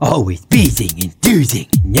Always beating, enthusing,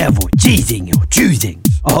 never cheesing or choosing.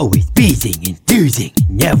 Always beating, enthusing,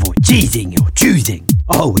 never cheesing or choosing.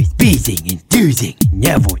 Always beating, enthusing,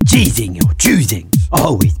 never cheesing or choosing.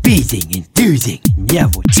 Always beating, enthusing,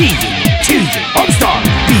 never cheesing or choosing. I'm start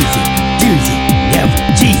beating, enthusing, never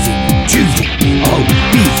cheesing or choosing. Always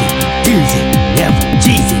beating, enthusing, never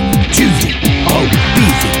cheesing or choosing. Always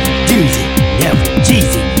beating, enthusing, never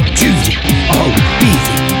cheesing or choosing. Always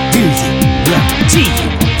beating, enthusing, never cheesing.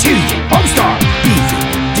 I'm star.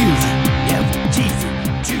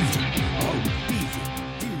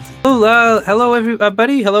 Hello,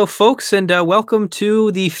 everybody. Hello, folks, and welcome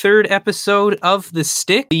to the third episode of The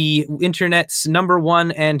Stick, the internet's number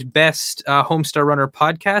one and best Homestar Runner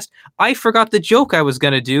podcast. I forgot the joke I was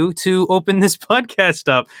going to do to open this podcast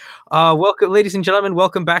up. Welcome, ladies and gentlemen.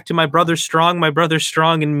 Welcome back to My Brother Strong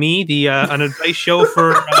and Me, the an advice show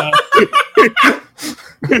for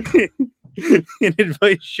an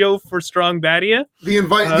advice show for Strong Badia. The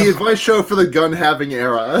advice show for the gun-having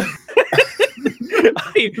era.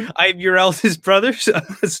 I'm your eldest brother,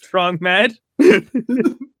 Strong Mad. I'm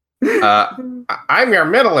your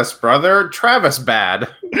middleest brother, Travis Bad.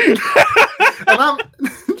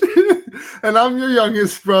 and I'm your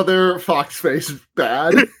youngest brother, Foxface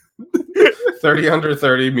Bad. 30 under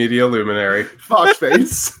 30 media luminary.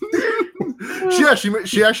 Foxface.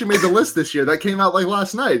 She actually made the list this year. That came out like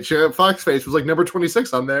last night. Foxface was like number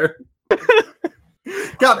 26 on there.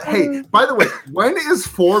 God, hey, by the way, when is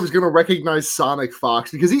Forbes going to recognize Sonic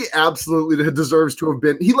Fox? Because he absolutely deserves to have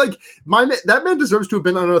been. That man deserves to have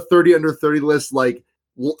been on a 30 under 30 list like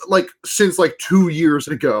since like 2 years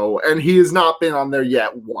ago, and he has not been on there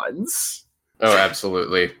yet once. Oh,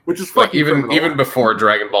 absolutely. Which is fucking even before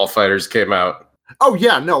Dragon Ball FighterZ came out. Oh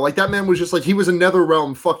yeah, no, like that man was just like, he was a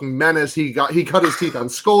NetherRealm fucking menace. He cut his teeth on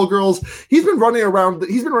Skullgirls. He's been running around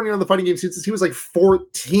the fighting game since he was like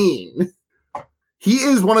 14. He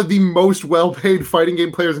is one of the most well-paid fighting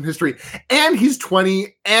game players in history, and he's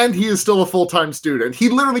 20, and he is still a full-time student. He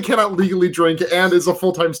literally cannot legally drink and is a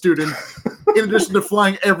full-time student, in addition to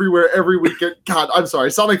flying everywhere every weekend. God, I'm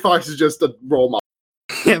sorry. Sonic Fox is just a role model.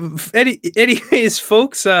 Yeah, anyways,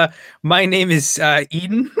 folks, my name is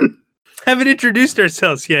Eden. Haven't introduced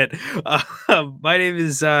ourselves yet. My name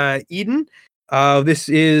is Eden. This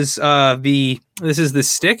is The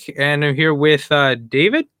Stick, and I'm here with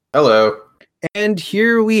David. Hello. And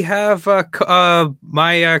here we have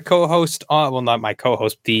my co-host, well, not my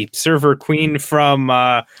co-host, the server queen from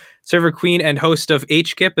server queen and host of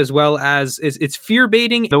HKIP, as well as it's Fear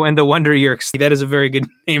Baiting and the Wonder Yerks. That is a very good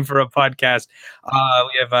name for a podcast.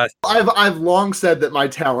 We have I've long said that my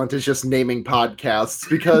talent is just naming podcasts,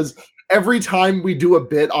 because every time we do a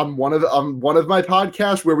bit on one of my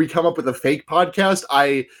podcasts where we come up with a fake podcast,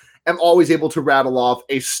 I am always able to rattle off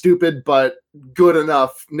a stupid but good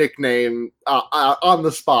enough nickname on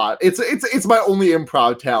the spot. It's my only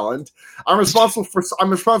improv talent. I'm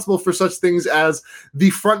responsible for such things as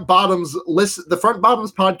the Front Bottoms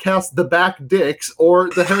podcast, The Back Dicks,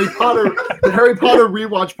 or the Harry Potter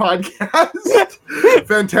rewatch podcast.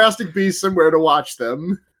 Fantastic Beasts and Where to Watch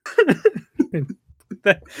Them.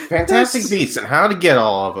 Fantastic Beasts and How to Get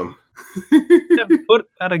All of Them.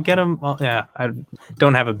 How to get them? Well, yeah, I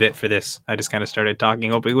don't have a bit for this. I just kind of started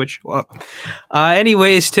talking,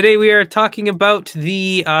 anyways, today we are talking about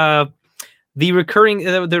the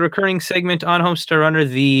recurring segment on Homestar Runner,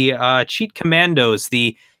 the Cheat Commandos,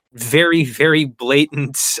 the very, very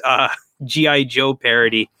blatant G.I. Joe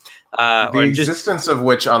parody. The existence of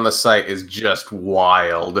which on the site is just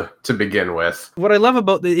wild to begin with. What I love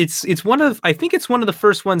about it's one of the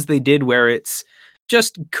first ones they did where it's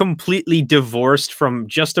just completely divorced from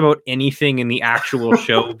just about anything in the actual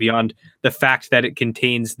show beyond the fact that it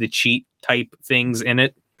contains the cheat type things in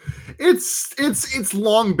it. It's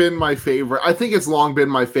long been my favorite. I think it's long been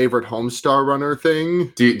my favorite Homestar Runner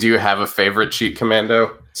thing. Do you have a favorite Cheat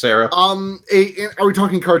Commando, Sarah? Are we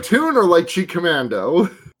talking cartoon or like Cheat Commando?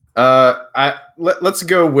 Let's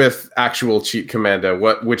go with actual Cheat Commando.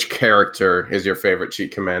 Which character is your favorite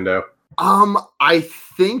Cheat Commando? I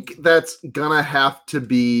think that's gonna have to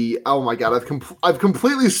be. Oh my god, I've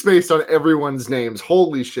completely spaced on everyone's names.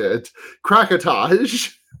 Holy shit,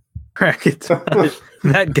 Krakataj.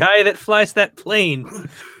 That guy that flies that plane.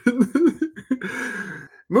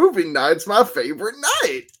 Movie night's my favorite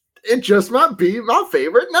night. It just might be my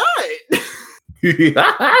favorite night.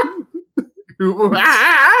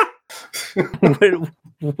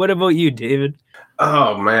 What about you, David?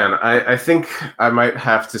 Oh man, I think I might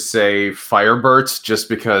have to say Firebert, just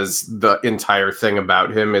because the entire thing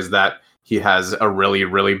about him is that he has a really,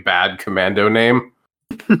 really bad commando name.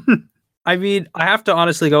 I mean, I have to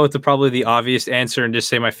honestly go with probably the obvious answer and just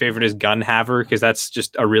say my favorite is Gunhaver, because that's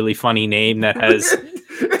just a really funny name that has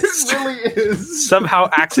It really is.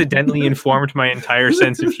 somehow accidentally informed my entire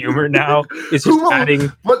sense of humor now. It's just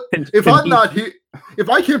adding. But if I'm not here, if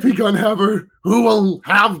I can't be Gunhaver, who will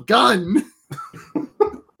have gun?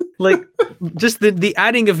 Like, just the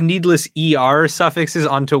adding of needless er suffixes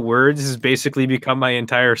onto words has basically become my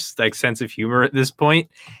entire like sense of humor at this point,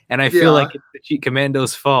 and I feel like it's the Cheat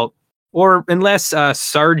Commando's fault. Or unless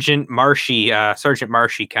Sergeant Marshy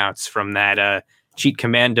counts from that Cheat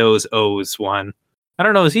Commando's O's one. I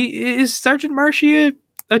don't know. Is Sergeant Marshy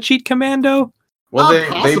a Cheat Commando? Well,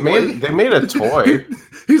 they made a toy.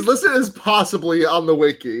 He's listed as possibly on the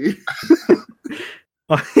wiki.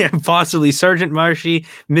 Oh, yeah, possibly Sergeant Marshy,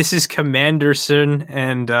 Mrs. Commanderson,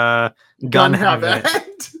 and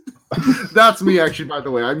Gunhavet. That's me, actually. By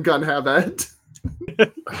the way, I'm Gunhavet.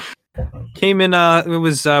 Came in.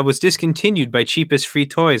 It was discontinued by Cheapest Free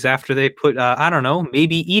Toys after they put I don't know,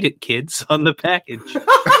 maybe Eat It Kids on the package.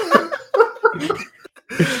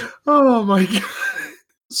 Oh my god!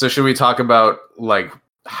 So should we talk about like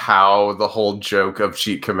how the whole joke of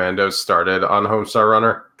Cheat Commando started on Homestar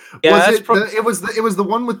Runner? Yeah, it was the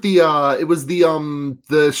one with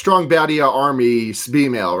the Strong Badia Army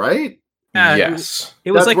female, right? Yes.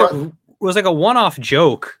 It was like a one-off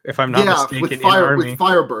joke, if I'm not mistaken. With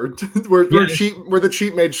Firebird, where the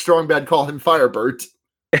cheat made Strong Bad call him Firebird.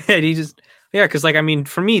 And he just because like I mean,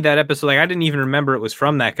 for me that episode, like I didn't even remember it was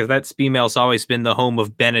from that, because that female's always been the home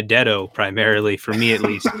of Benedetto, primarily for me at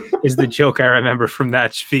least, is the joke I remember from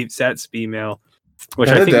that female. Which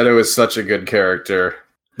Benedetto is such a good character.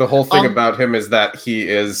 The whole thing about him is that he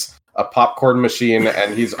is a popcorn machine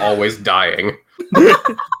and he's always dying.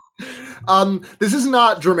 This is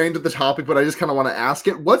not germane to the topic, but I just kind of want to ask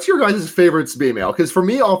it. What's your guys' favorite female? Because for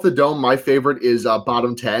me, off the dome, my favorite is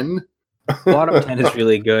Bottom 10. Bottom 10 is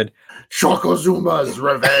really good. Shokozuma's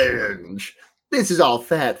Revenge. This is all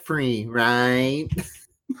fat-free, right?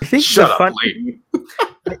 I think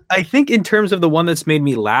I think in terms of the one that's made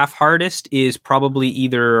me laugh hardest is probably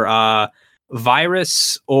either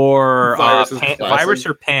Virus or Virus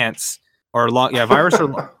or Pants. Or long, Virus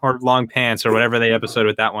or Long Pants, or whatever the episode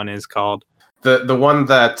with that one is called. The one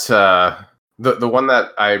that the one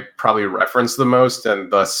that I probably reference the most,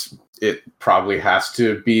 and thus it probably has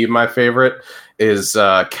to be my favorite, is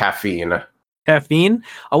Caffeine. Caffeine,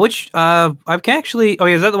 which I can actually. Oh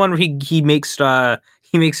yeah, is that the one where he makes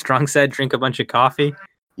Strong Sad drink a bunch of coffee?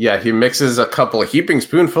 Yeah, he mixes a couple of heaping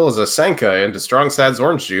spoonfuls of Senka into Strong Sad's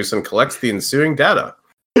orange juice and collects the ensuing data.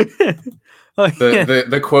 Oh, yeah.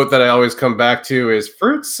 The quote that I always come back to is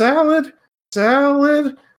fruit salad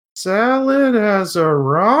as a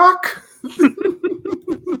rock.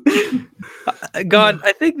 God,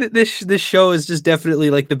 I think that this show is just definitely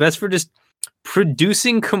like the best for just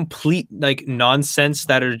producing complete like nonsense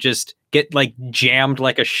that are just get like jammed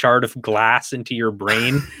like a shard of glass into your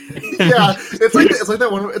brain. Yeah, it's like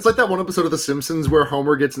that one episode of The Simpsons where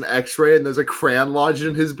Homer gets an X-ray and there's a crayon lodged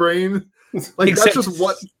in his brain. Like that's just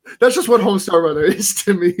what Homestar Runner is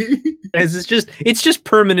to me. It's just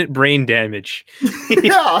permanent brain damage.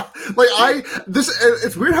 Yeah, like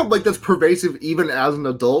it's weird how like that's pervasive even as an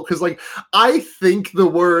adult, because like I think the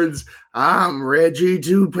words "I'm Reggie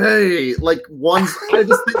Dupay" like once I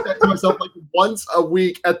just think that to myself like once a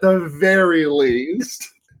week at the very least,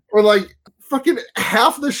 or like. Fucking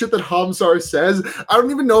half the shit that Homsar says, I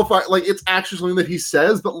don't even know if it's actually something that he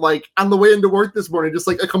says, but like on the way into work this morning, just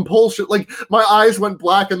like a compulsion, like my eyes went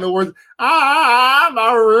black and the words "I'm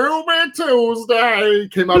a Ruby Tuesday"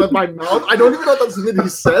 came out of my mouth. I don't even know if that's something that he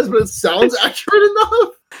says, but it sounds accurate enough.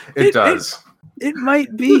 It does. It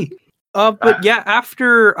might be. But yeah,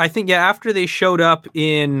 after they showed up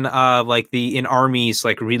in in armies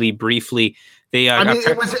like really briefly.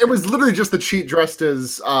 It was literally just the cheat dressed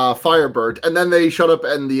as Firebird, and then they showed up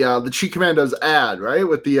in the Cheat Commandos ad, right?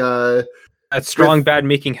 With the that Strong Bad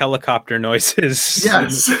making helicopter noises.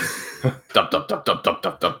 Yes.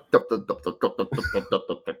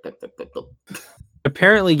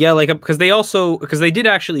 Apparently, yeah, because they did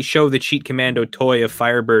actually show the Cheat Commando toy of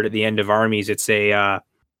Firebird at the end of Armies. It's an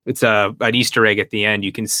Easter egg at the end.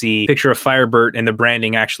 You can see a picture of Firebird, and the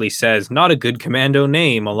branding actually says "Not a good commando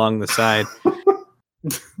name" along the side.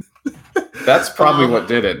 That's probably what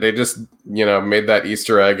did it. They just, made that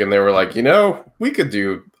Easter egg, and they were like, we could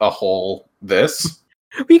do a whole this.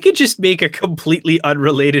 We could just make a completely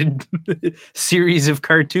unrelated series of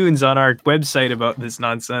cartoons on our website about this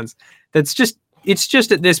nonsense. It's just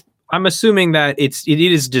at this. I'm assuming that it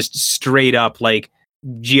is just straight up like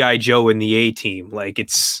G.I. Joe and the A-Team. Like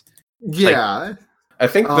it's. Yeah. I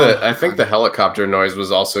think the helicopter noise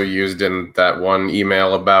was also used in that one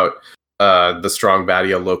email about the strong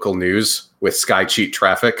baddie of local news with Sky Cheat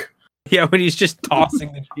Traffic. Yeah, when he's just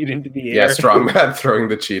tossing the cheat into the air. Yeah, strong bad throwing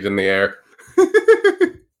the cheat in the air.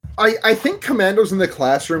 I think Commandos in the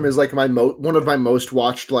Classroom is like one of my most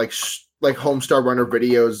watched like Homestar Runner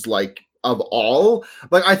videos like of all.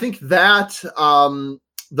 Like I think that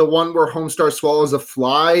the one where Homestar swallows a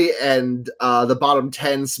fly and the bottom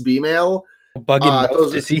 10 B-mail. Bug and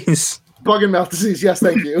mouth disease. Bug and mouth disease, yes,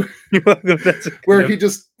 thank you. You're welcome. That's where he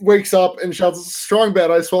just wakes up and shouts, "Strong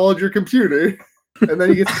bad, I swallowed your computer." And then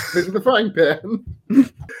he gets into the frying pan.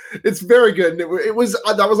 It's very good. And it was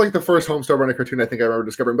that was like the first Homestar Runner cartoon I think I remember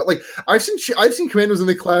discovering. But like I've seen Commandos in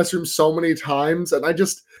the Classroom so many times, and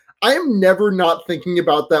I am never not thinking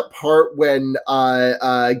about that part when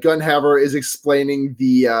Gunhaver is explaining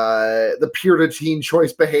the peer-to-teen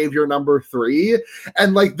choice behavior number 3,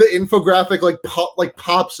 and like the infographic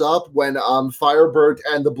pops up when Firebird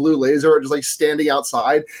and the Blue Laser are just like standing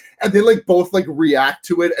outside, and they like both like react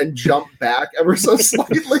to it and jump back ever so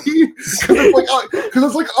slightly because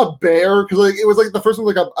it's like a bear, because like it was like the first one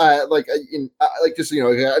was like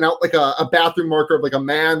a bathroom marker of like a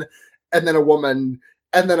man and then a woman.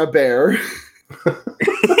 And then a bear.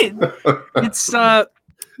 It's and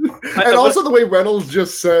also the way Reynolds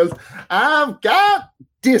just says, "I've got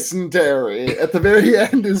dysentery" at the very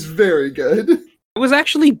end is very good. I was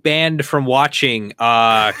actually banned from watching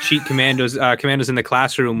Cheat Commandos in the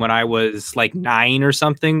Classroom when I was like 9 or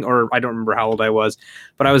something, or I don't remember how old I was,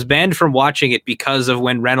 but I was banned from watching it because of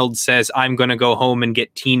when Reynolds says, "I'm going to go home and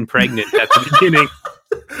get teen pregnant" at the beginning.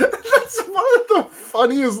 That's one of the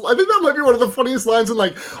funniest. I think that might be one of the funniest lines in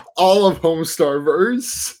like all of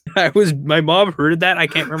Homestarverse. My mom heard that. I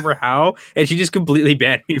can't remember how, and she just completely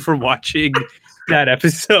banned me from watching that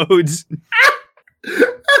episode.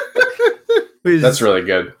 That's really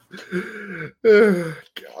good. God. Yeah,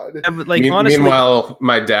 but like honestly, meanwhile,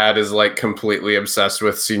 my dad is like completely obsessed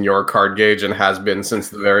with Senior Card Gauge and has been since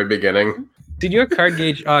the very beginning. Senior Card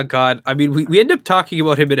Gauge, oh god. I mean, we end up talking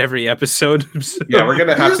about him in every episode. So. Yeah, we're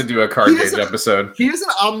gonna have to do a Card Gauge episode. He is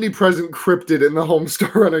an omnipresent cryptid in the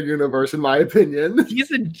Homestar Runner universe, in my opinion.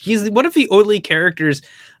 He's one of the only characters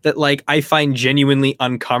that like I find genuinely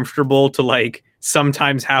uncomfortable to like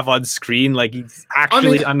sometimes have on screen. Like he's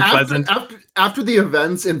actually unpleasant. After the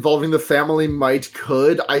events involving the family might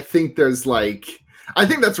could, I think that's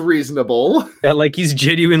reasonable. Yeah, like he's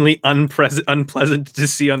genuinely unpleasant to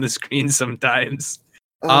see on the screen sometimes.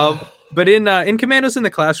 But in Commandos in the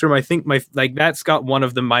Classroom, I think that's got one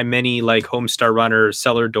of my many like Homestar Runner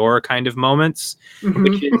cellar door kind of moments,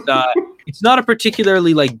 which is it's not a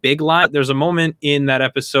particularly like big line. There's a moment in that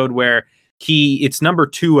episode where it's number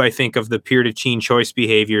 2, I think, of the peer-to-teen choice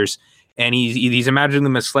behaviors, and he's imagining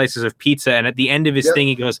them as slices of pizza, and at the end of his thing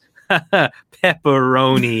he goes,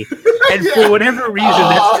 pepperoni. And for whatever reason,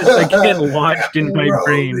 that's just like getting lodged in my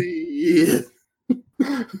brain.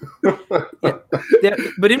 Yeah,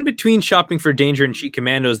 but in between Shopping for Danger and Cheat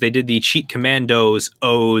Commandos, they did the Cheat Commandos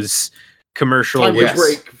O's commercial.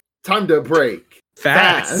 Time to break.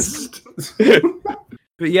 Fast.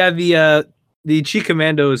 But yeah, the Cheat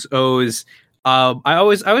Commandos O's. I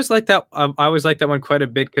always like that. I always like that one quite a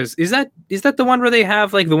bit because is that the one where they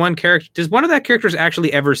have like the one character? Does one of that characters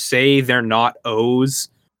actually ever say they're not O's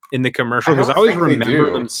in the commercial? Because I always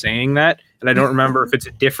remember them saying that, and I don't remember if it's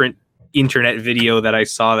a different internet video that I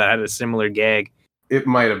saw that had a similar gag. It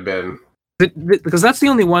might have been because that's the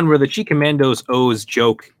only one where the Cheat Commandos O's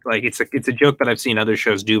joke, like it's a joke that I've seen other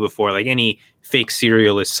shows do before. Like any fake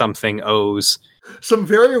cereal is something O's. Some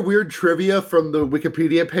very weird trivia from the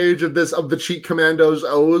Wikipedia page of the Cheat Commandos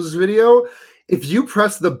O's video. If you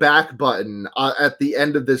press the back button at the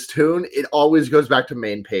end of this tune, it always goes back to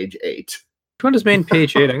main page 8. Which one is main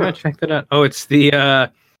page 8? I'm gonna check that out. Oh, it's the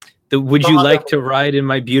 "Would you like to ride in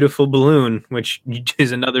my beautiful balloon," which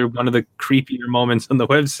is another one of the creepier moments on the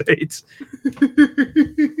website.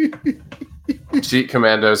 Cheat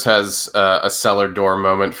Commandos has a cellar door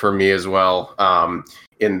moment for me as well.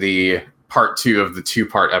 In the part 2 of the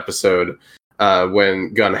 2-part episode,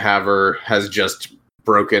 when Gunhaver has just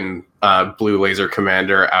broken Blue Laser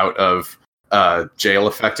Commander out of jail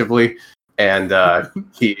effectively, and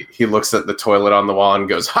he looks at the toilet on the wall and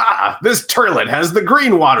goes, "Ha! This toilet has the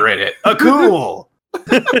green water in it. Cool."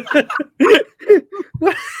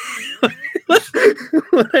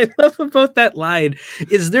 What I love about that line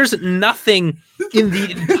is there's nothing in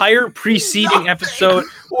the entire preceding episode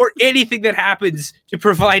or anything that happens to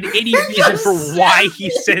provide any reason for why he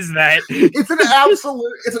says that. It's an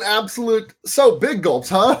absolute so big gulps,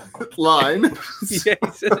 huh? Line. Yeah,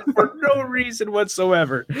 he says it for no reason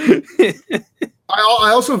whatsoever.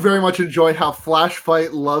 I also very much enjoy how Flash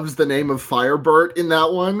Fight loves the name of Firebird in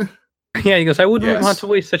that one. Yeah, he goes, I wouldn't want to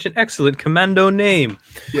waste such an excellent commando name.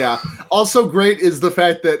 Yeah. Also great is the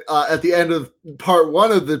fact that at the end of part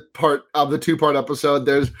one of the 2-part episode,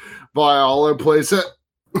 there's Viola plays it.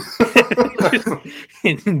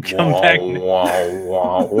 And come back.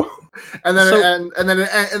 Wow. And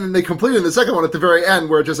then they complete it in the second one at the very end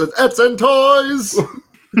where it just says Ets and Toys.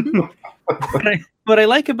 What I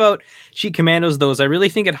like about Cheat Commandos, though, is I really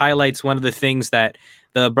think it highlights one of the things that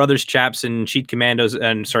the Brothers Chaps and Cheat Commandos,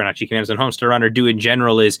 and Homestar Runner do in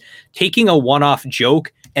general, is taking a one-off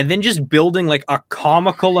joke and then just building like a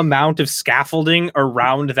comical amount of scaffolding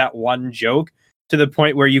around that one joke to the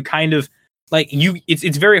point where you kind of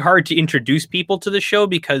it's very hard to introduce people to the show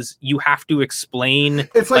because you have to explain.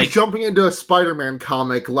 It's like jumping into a Spider-Man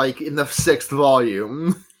comic, like in the 6th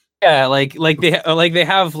volume. Yeah, like they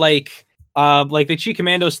have the Cheat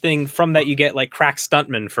Commandos thing from that you get like Crack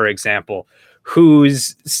Stuntman, for example,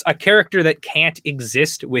 who's a character that can't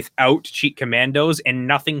exist without Cheat Commandos, and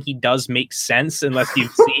nothing he does makes sense unless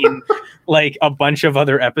you've seen like a bunch of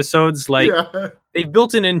other episodes. They've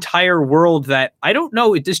built an entire world that I don't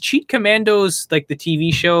know. Does Cheat Commandos, like the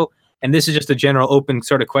TV show, and this is just a general open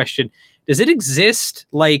sort of question, does it exist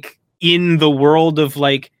like in the world of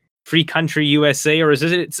like Free Country USA, or is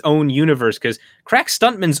it its own universe? Because Crack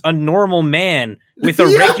Stuntman's a normal man with a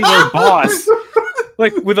regular boss,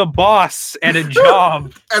 like with a boss and a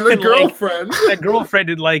job and a girlfriend,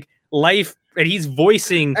 and like life, and he's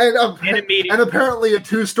voicing animated, and apparently a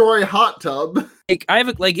 2-story hot tub.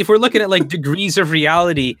 Like if we're looking at like degrees of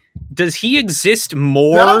reality, does he exist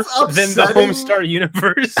more than the Homestar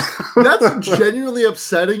universe? That's genuinely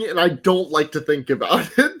upsetting, and I don't like to think about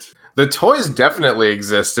it. The toys definitely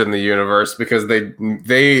exist in the universe because they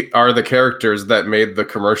are the characters that made the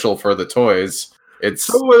commercial for the toys. It's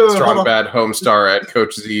Strong Bad Homestar at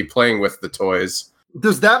Coach Z playing with the toys.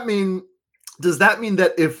 Does that mean that does that mean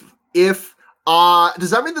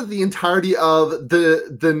that the entirety of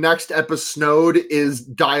the next episode is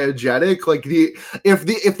diegetic? Like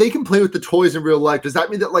if they can play with the toys in real life, does that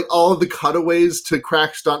mean that like all of the cutaways to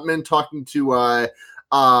Crack Stuntman talking to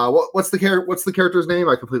what's the character's name?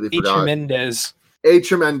 I completely forgot.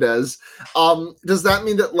 H. Mendez. Does that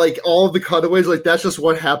mean that like all of the cutaways, like that's just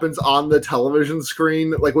what happens on the television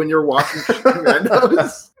screen, like when you're watching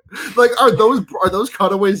Commandos? Like are those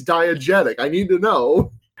cutaways diegetic? I need to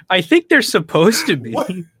know. I think they're supposed to be.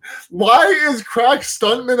 Why is Crack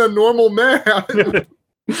Stuntman a normal man?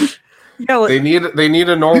 Yeah, they need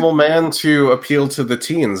a normal man to appeal to the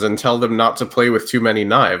teens and tell them not to play with too many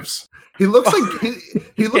knives. He looks like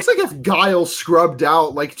he looks like if Guile scrubbed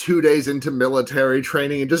out like 2 days into military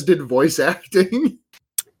training and just did voice acting.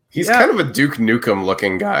 He's kind of a Duke Nukem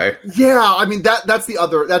looking guy. Yeah, I mean that's the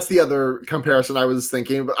other comparison I was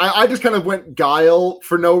thinking. But I just kind of went Guile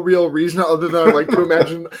for no real reason other than I'd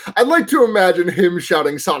like to imagine him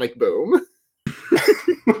shouting Sonic Boom.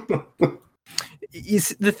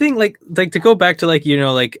 The thing, like to go back to like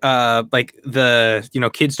the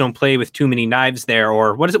kids don't play with too many knives there,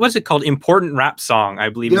 or what's it called? Important Rap Song, I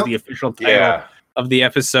believe is the official title of the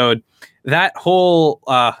episode. That whole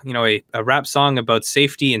a rap song about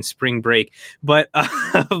safety and spring break, but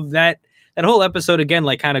that whole episode again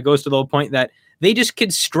like kind of goes to the whole point that they just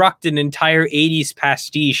construct an entire 80s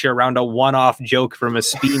pastiche around a one-off joke from a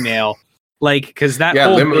female, like because that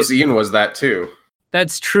whole Limousine was that too.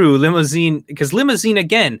 That's true. Limousine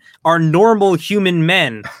again are normal human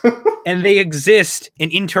men and they exist and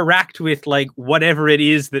interact with like whatever it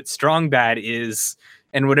is that Strong Bad is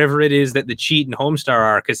and whatever it is that the Cheat and Homestar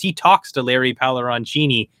are, because he talks to Larry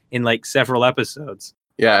Palarancini in like several episodes.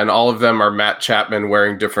 Yeah, and all of them are Matt Chapman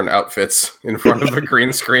wearing different outfits in front of a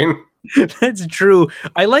green screen. That's true.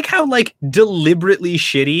 I like how like deliberately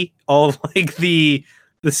shitty all of like the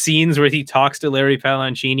scenes where he talks to Larry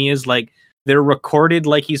Palarancini is like. They're recorded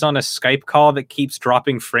like he's on a Skype call that keeps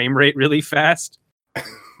dropping frame rate really fast.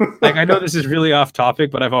 Like, I know this is really off topic,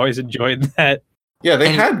 but I've always enjoyed that. Yeah,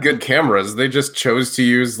 they had good cameras. They just chose to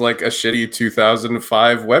use like a shitty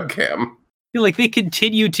 2005 webcam. Like they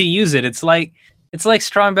continue to use it. It's like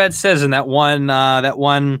Strong Bad says in that one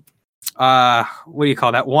what do you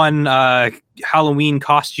call that one Halloween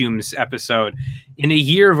costumes episode. In a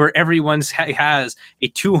year where everyone's has a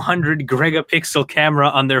 200 gigapixel camera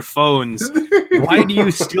on their phones, why do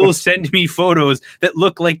you still send me photos that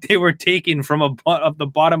look like they were taken from the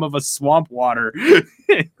bottom of a swamp water?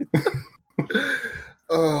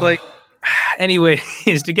 Like Anyways,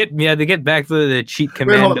 to get back to the cheat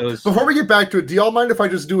Wait, hold on. commandos. Before we get back to it, do y'all mind if I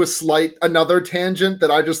just do another tangent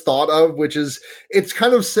that I just thought of, which is it's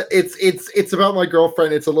kind of it's about my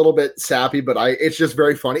girlfriend. It's a little bit sappy, but it's just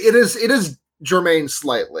very funny. It is germane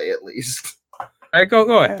slightly, at least. All right,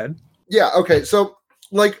 go ahead. Yeah. Okay. So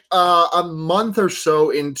like a month or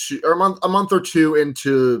two into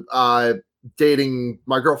dating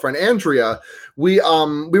my girlfriend Andrea, we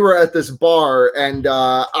were at this bar, and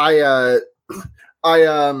I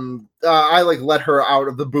like let her out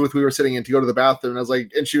of the booth we were sitting in to go to the bathroom, and I was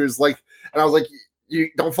like, and I was like, you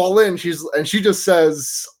don't fall in. She just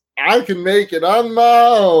says, I can make it on my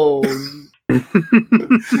own. And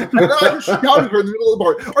then I shouted her in the middle of the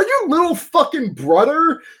bar, are you little fucking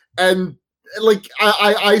brother? And like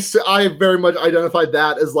I very much identified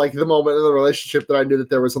that as like the moment in the relationship that I knew that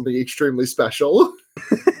there was something extremely special.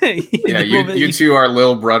 Yeah, you two are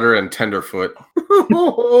Lil Brother and Tenderfoot.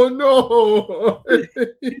 Oh no!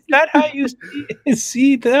 Is that how you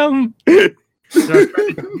see them? So I was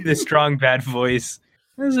trying to do the strong bad voice.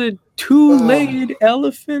 There's a two-legged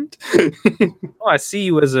elephant. Oh, I see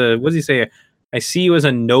you as a. What does he say? I see you as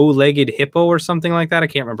a no-legged hippo or something like that. I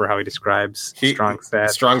can't remember how he describes Strong Sad.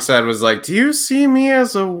 Strong Sad was like, do you see me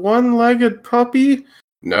as a one-legged puppy?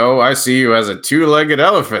 No, I see you as a two-legged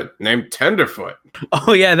elephant named Tenderfoot.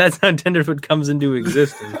 Oh yeah, that's how Tenderfoot comes into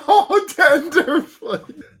existence. Oh,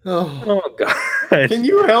 Tenderfoot. Oh God. Can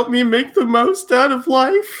you help me make the most out of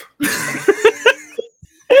life?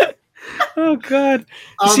 Oh God!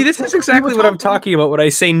 See, this is exactly what I'm talking about. When I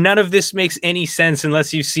say none of this makes any sense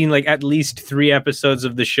unless you've seen like at least 3 episodes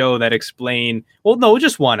of the show that explain. Well, no,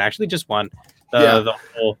 just one. Actually, just one. The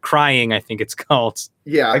whole crying, I think it's called.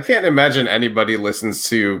 Yeah, I can't imagine anybody listens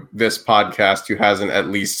to this podcast who hasn't at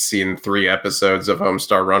least seen 3 episodes of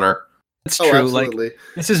Homestar Runner. That's true. Absolutely. Like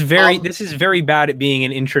this is very bad at being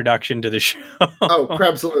an introduction to the show. Oh,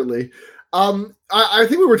 absolutely. I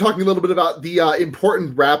think we were talking a little bit about the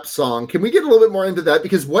important rap song. Can we get a little bit more into that?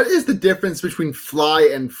 Because what is the difference between fly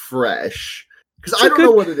and fresh? Because I don't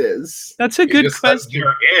know what it is. That's a good question.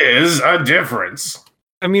 There is a difference.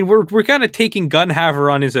 I mean, we're kind of taking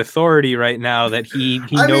Gunhaver on his authority right now that he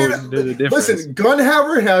knows the difference. Listen,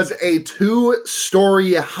 Gunhaver has a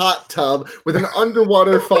 2-story hot tub with an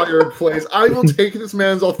underwater fireplace. I will take this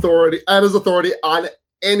man's authority on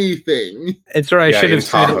anything. It's right. I should have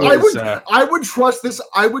said it was, I would trust this.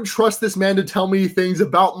 I would trust this man to tell me things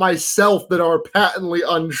about myself that are patently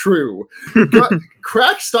untrue.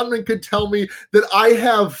 Crack Stuntman could tell me that I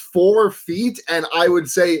have 4 feet, and I would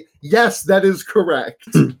say yes, that is correct.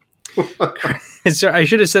 So I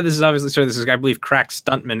should have said this is obviously. So this is, I believe, Crack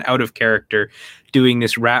Stuntman out of character doing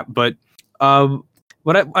this rap. But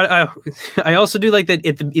what I also do like that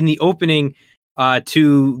in the opening.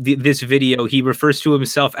 To this video, he refers to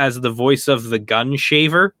himself as the voice of the gun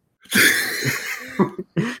shaver.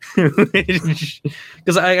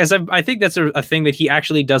 Because I think that's a thing that he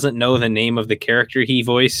actually doesn't know the name of the character he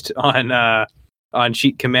voiced on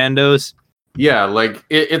Cheat Commandos. Yeah, like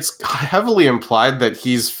it's heavily implied that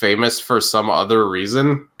he's famous for some other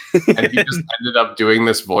reason, and he just ended up doing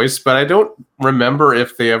this voice. But I don't remember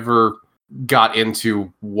if they ever got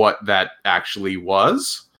into what that actually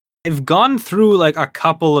was. I've gone through like a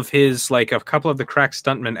couple of the Crack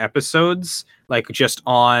Stuntman episodes, like just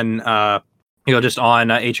on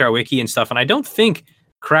HR Wiki and stuff, and I don't think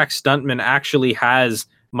Crack Stuntman actually has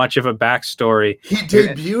much of a backstory. He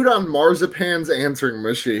debuted on Marzipan's answering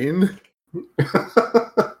machine.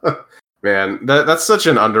 Man, that's such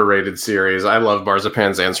an underrated series. I love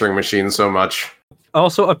Marzipan's answering machine so much.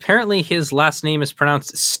 Also, apparently his last name is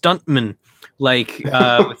pronounced Stuntman. Like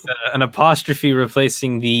with an apostrophe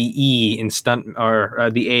replacing the E in stunt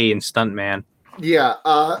or the A in Stuntman. Yeah.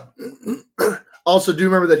 Also, do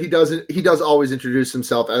remember that he does always introduce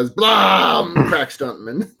himself as Crack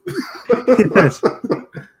Stuntman.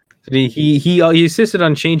 He insisted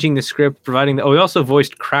on changing the script, providing he also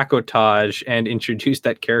voiced Krakotage and introduced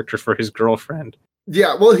that character for his girlfriend.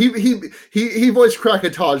 Yeah, well, he voiced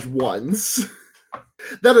Krakotage once.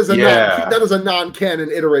 That is a non-canon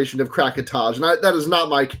iteration of Krakotage, and that is not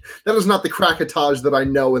the Krakotage that I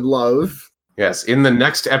know and love. Yes, in the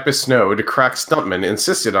next episode, Crack Stuntman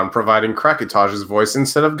insisted on providing Krakotage's voice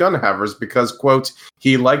instead of Gunhaver's because, quote,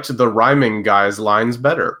 he liked the rhyming guy's lines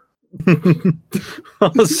better.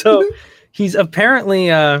 Also, he's apparently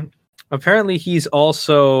he's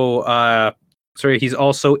also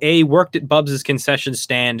worked at Bubs' concession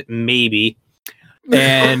stand, maybe.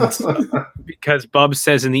 And because Bubs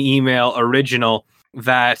says in the email original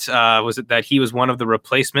that that he was one of the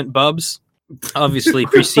replacement Bubs, obviously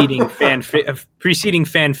preceding fan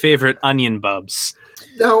favorite Onion Bubs.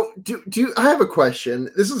 Now, do you? I have a question.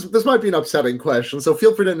 This might be an upsetting question, so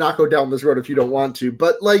feel free to not go down this road if you don't want to.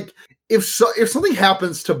 But like, if something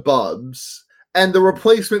happens to Bubs and the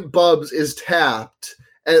replacement Bubs is tapped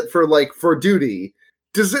for duty,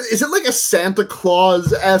 is it like a Santa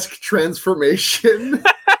Claus-esque transformation?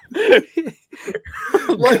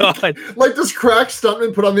 God. Like does Crack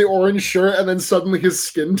Stuntman put on the orange shirt and then suddenly his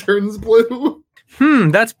skin turns blue?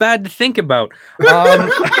 That's bad to think about.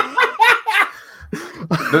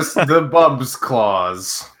 The Bubs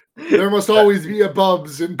clause. There must always be a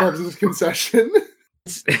Bubs in Bubs' concession.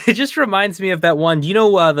 It just reminds me of that one. Do you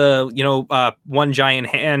know One Giant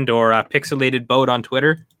Hand or Pixelated Boat on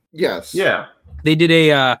Twitter? Yes. Yeah. They did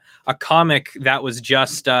a comic that was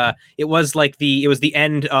just it was the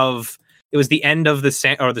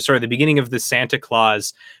beginning of the Santa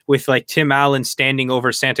Claus with like Tim Allen standing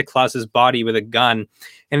over Santa Claus's body with a gun.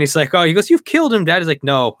 And he's like, he goes, "You've killed him, Dad." He's like,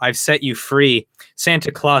 "No, I've set you free.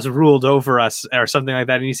 Santa Claus ruled over us," or something like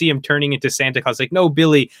that. And you see him turning into Santa Claus, like, "No,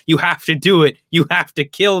 Billy, you have to do it. You have to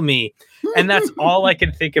kill me." And that's all I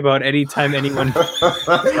can think about anytime anyone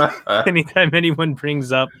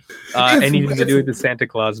brings up anything to do with the Santa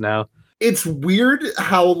Claus now. It's weird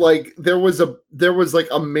how like there was like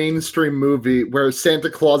a mainstream movie where Santa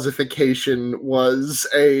Clausification was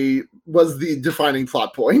the defining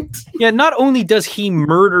plot point. Yeah, not only does he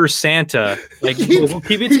murder Santa, like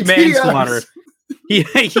it's manslaughter. He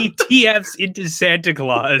TFs into Santa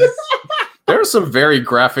Claus. There are some very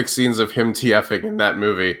graphic scenes of him TFing in that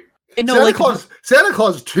movie. Santa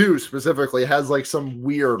Claus 2 specifically has like some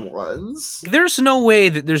weird ones. There's no way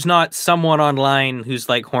that there's not someone online who's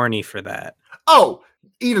like horny for that. Oh,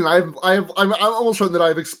 Eden, I'm almost certain that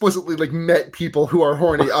I've explicitly like met people who are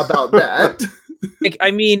horny about that. Like, I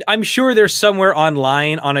mean, I'm sure there's somewhere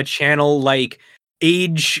online on a channel like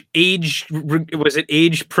age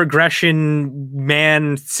progression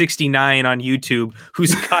man 69 on YouTube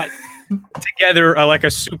who's cut together like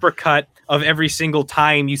a super cut of every single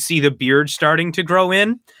time you see the beard starting to grow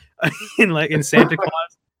in Santa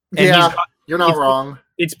Claus. And yeah, you're not wrong.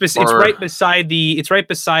 It's right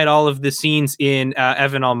beside all of the scenes in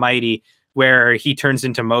Evan Almighty where he turns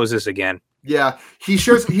into Moses again. Yeah, he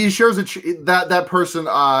shares that person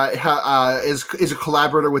is a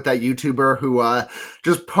collaborator with that YouTuber who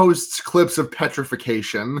just posts clips of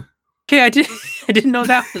petrification. Okay, I didn't know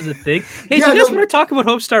that was a thing. Hey, do you guys want to talk about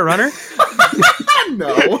Homestar Runner?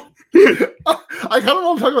 No. I kind of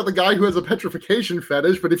want to talk about the guy who has a petrification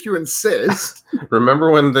fetish, but if you insist.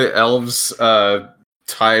 Remember when the elves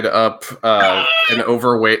tied up an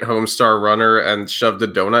overweight Homestar Runner and shoved a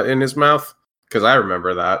donut in his mouth? Because I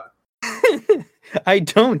remember that. I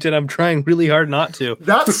don't, and I'm trying really hard not to.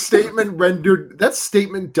 That statement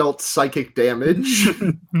dealt psychic damage.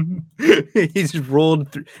 He's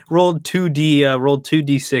rolled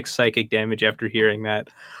 2d6 psychic damage after hearing that.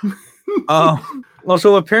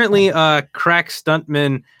 Also, apparently, Crack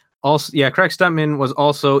Stuntman was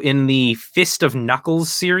also in the Fist of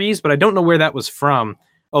Knuckles series, but I don't know where that was from.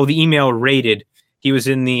 Oh, the email rated. He was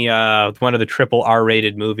in the one of the triple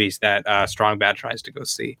R-rated movies that Strong Bad tries to go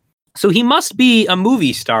see. So he must be a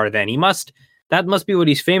movie star then. That must be what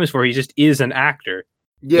he's famous for. He just is an actor.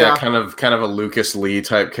 Yeah, kind of a Lucas Lee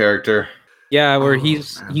type character. Yeah, where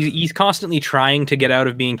he's constantly trying to get out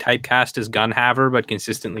of being typecast as Gunhaver, but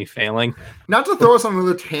consistently failing. Not to throw us on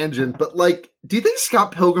another tangent, but like, do you think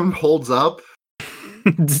Scott Pilgrim holds up?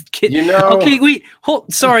 Okay, wait.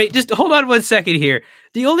 Just hold on 1 second here.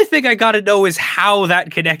 The only thing I gotta know is how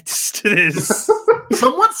that connects to this.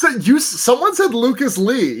 Someone said Lucas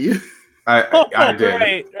Lee. I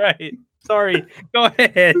did. Right. Sorry. Go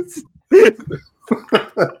ahead.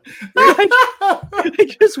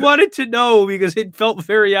 I just wanted to know because it felt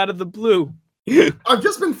very out of the blue. I've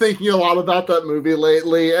just been thinking a lot about that movie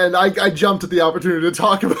lately, and I jumped at the opportunity to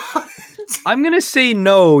talk about it. I'm gonna say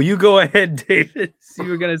no. You go ahead, David. You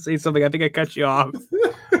were gonna say something. I think I cut you off.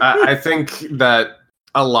 I think that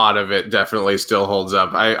a lot of it definitely still holds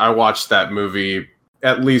up. I watch that movie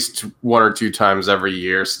at least 1 or 2 times every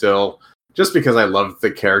year still, just because I love the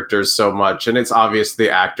characters so much. And it's obvious the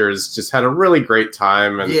actors just had a really great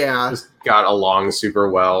time and just got along super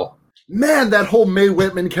well. Man, that whole Mae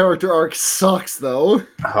Whitman character arc sucks, though.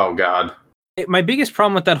 Oh, God. My biggest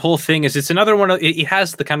problem with that whole thing is it's another one. It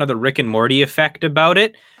has the kind of the Rick and Morty effect about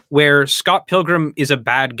it, where Scott Pilgrim is a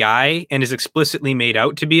bad guy and is explicitly made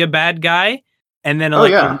out to be a bad guy. And then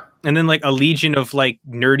like a legion of like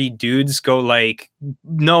nerdy dudes go like,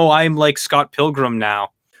 no, I'm like Scott Pilgrim now.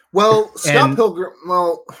 Well, Scott Pilgrim.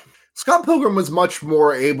 Well, Scott Pilgrim was much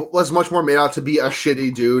more made out to be a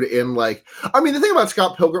shitty dude in like. I mean, the thing about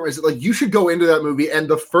Scott Pilgrim is that, like, you should go into that movie, and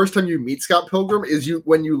the first time you meet Scott Pilgrim is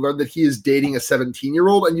when you learn that he is dating a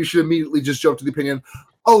 17-year-old, and you should immediately just jump to the opinion,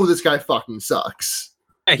 oh, this guy fucking sucks.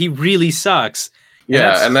 Yeah, he really sucks.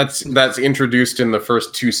 Yeah, and that's introduced in the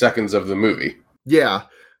first 2 seconds of the movie. Yeah,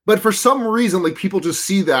 but for some reason, like, people just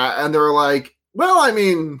see that and they're like, well, I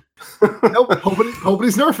mean, nope,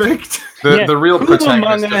 nobody's perfect. The real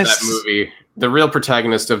protagonist of that movie. The real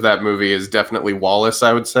protagonist of that movie is definitely Wallace,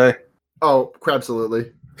 I would say. Oh, absolutely.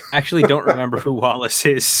 Actually, don't remember who Wallace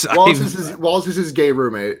is. Wallace is his gay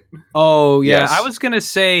roommate. Oh yeah, Yes. I was gonna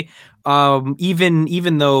say,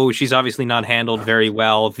 even though she's obviously not handled very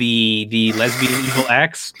well, the lesbian evil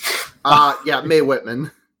ex. Yeah, Mae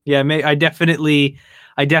Whitman. Yeah, I definitely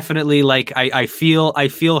like. I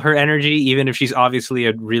feel her energy, even if she's obviously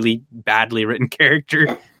a really badly written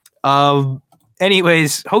character.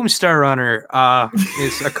 Anyways, Homestar Runner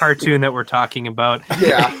is a cartoon that we're talking about.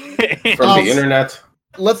 Yeah, From the internet.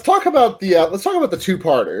 Let's talk about the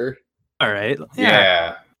two-parter. All right.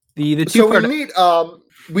 Yeah. The So two-part.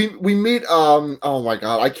 we meet oh my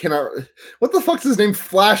god, I cannot. What the fuck's his name?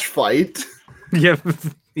 Flash Fight. Yeah.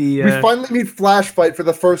 We finally meet Flash Fight for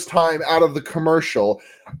the first time out of the commercial.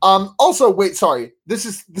 Also, wait, sorry. This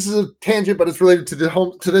is a tangent, but it's related to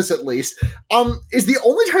this at least. Is the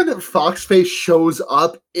only time that Foxface shows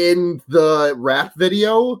up in the rap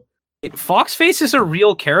video? Foxface is a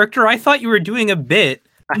real character. I thought you were doing a bit.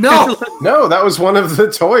 No. No, that was one of the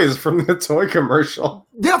toys from the toy commercial.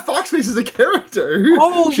 Yeah, Foxface is a character.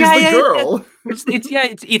 Oh, she's yeah, the yeah, girl.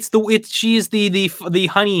 She's the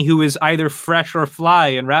honey who is either fresh or fly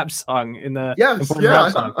in rap song in the Yes, important yeah.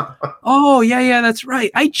 rap song. Oh yeah, that's right.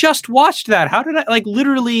 I just watched that. How did I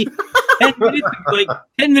literally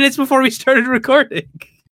 10 minutes before we started recording?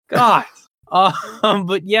 God.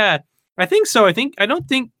 But yeah, I think so. I don't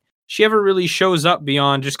think she ever really shows up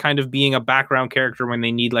beyond just kind of being a background character when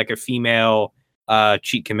they need like a female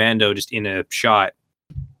cheat commando just in a shot.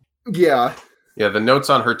 Yeah. Yeah, the notes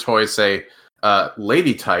on her toy say,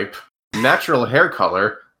 lady type, natural hair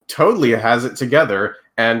color, totally has it together,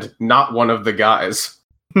 and not one of the guys.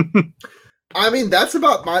 I mean, that's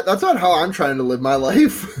about how I'm trying to live my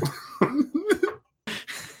life.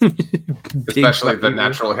 Especially the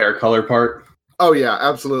natural hair color part. Oh yeah,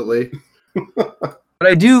 absolutely. What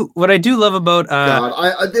I do love about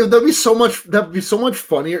God, that'd be so much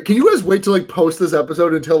funnier. Can you guys wait to like post this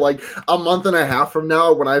episode until like a month and a half from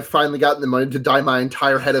now when I've finally gotten the money to dye my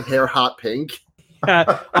entire head of hair hot pink?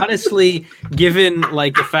 Honestly, given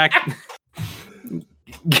like the fact,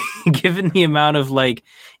 given the amount of like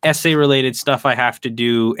essay related stuff I have to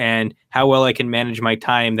do and how well I can manage my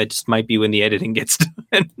time, that just might be when the editing gets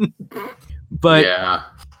done. But yeah.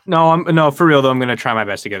 No, for real though, I'm going to try my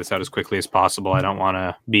best to get this out as quickly as possible. I don't want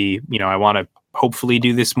to be, I want to hopefully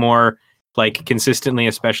do this more like consistently,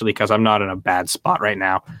 especially because I'm not in a bad spot right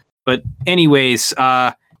now. But anyways,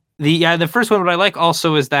 the first one, what I like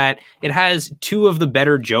also is that it has two of the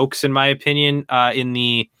better jokes, in my opinion,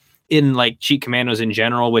 in like Cheat Commandos in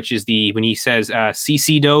general, which is when he says,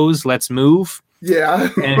 CC does, let's move. Yeah.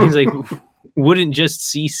 And he's like, wouldn't just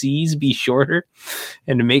CCs be shorter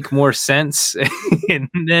and make more sense? And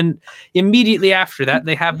then immediately after that,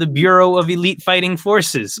 they have the Bureau of Elite Fighting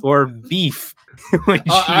Forces, or BEEF. Which,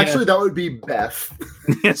 actually, that would be Beth.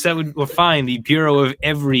 Yes, that would fine. The Bureau of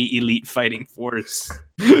Every Elite Fighting Force.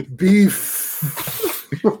 Beef.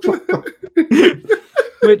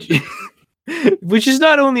 Which is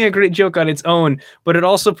not only a great joke on its own, but it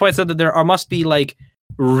also points out that there must be like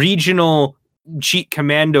regional cheat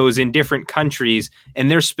commandos in different countries,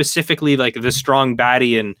 and they're specifically like the strong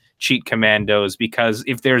battalion cheat commandos, because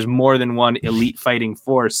if there's more than one elite fighting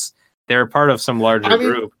force, they're part of some larger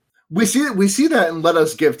group. We see that in Let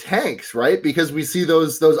Us Give Tanks, right? Because we see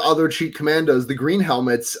those other cheat commandos, the green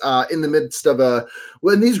helmets, in the midst of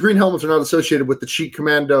when these green helmets are not associated with the cheat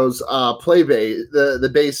commandos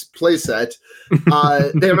the base play set.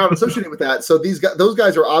 They are not associated with that. So those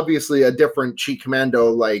guys are obviously a different cheat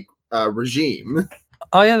commando regime.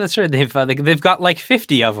 Oh yeah, that's right. They've got like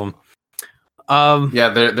 50 of them. Yeah,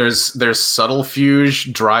 there's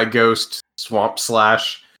Subterfuge, Dry Ghost, Swamp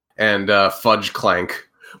Slash, and Fudge Clank.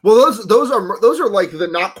 Well, those are like the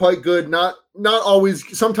not quite good, not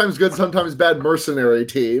always, sometimes good, sometimes bad mercenary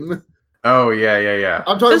team. Oh yeah.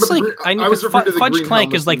 I'm talking about Fudge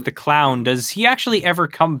Clank is like the clown. Does he actually ever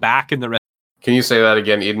come back in the rest? Can you say that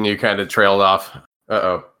again, Eden? You kind of trailed off.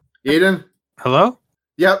 Uh-oh. Eden? Hello?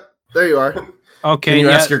 Yep, there you are. Okay. Can you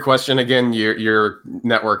ask your question again? Your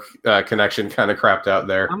network connection kind of crapped out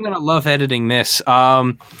there. I'm gonna love editing this.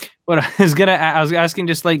 What what I was asking,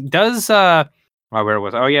 just like, does where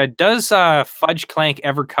was I? Oh yeah, does Fudge Clank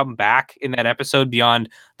ever come back in that episode beyond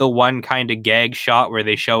the one kind of gag shot where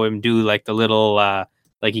they show him do like the little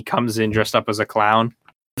like he comes in dressed up as a clown?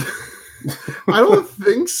 I don't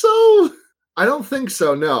think so. I don't think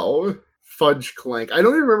so. No, Fudge Clank. I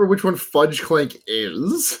don't even remember which one Fudge Clank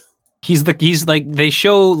is. He's like they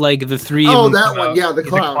show like the three. Oh, of them, that one. Yeah, the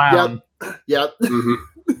clown. Yep. Mm-hmm.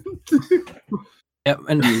 Yep.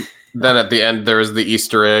 And then at the end, there is the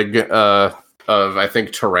Easter egg of, I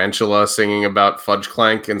think, Tarantula singing about Fudge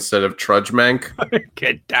Clank instead of Trudgemank.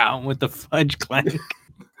 Get down with the Fudge Clank.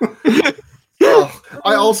 Oh,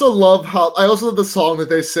 I also love the song that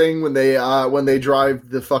they sing when they drive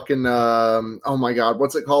the fucking oh my god,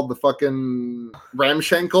 what's it called? The fucking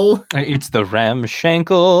Ramshankle? It's the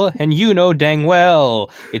Ramshankle, and you know dang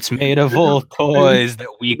well it's made of old toys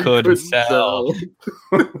that we couldn't sell.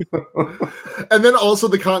 And then also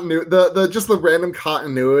the continuity, the just the random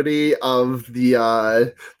continuity of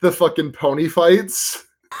the fucking pony fights.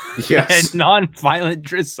 Yes. Non-violent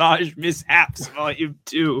dressage mishaps, volume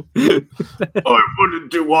 2. I wanted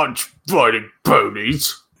to watch fighting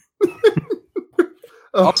ponies.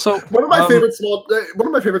 Also, one of my favorite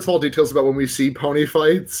small details about when we see pony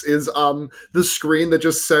fights is the screen that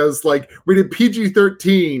just says like rated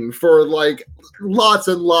PG-13 for like lots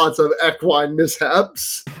and lots of equine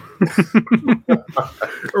mishaps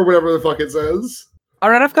or whatever the fuck it says. All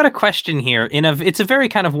right, I've got a question here. It's a very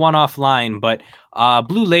kind of one-off line, but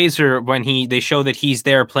Blue Laser, when they show that he's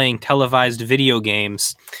there playing televised video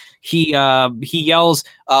games, he yells,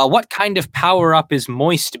 "What kind of power-up is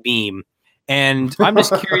Moist Beam?" And I'm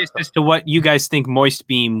just curious as to what you guys think Moist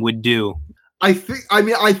Beam would do. I think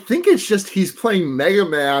it's just he's playing Mega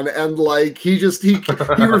Man, and like he's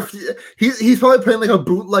probably playing like a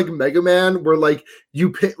bootleg Mega Man where like you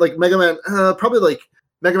pick like Mega Man, probably like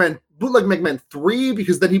Mega Man bootleg Mega Man 3,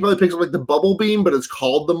 because then he probably picks up like the Bubble Beam, but it's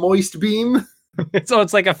called the Moist Beam. So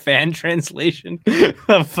it's like a fan translation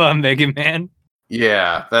of Mega Man.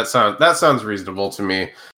 Yeah, that sounds reasonable to me.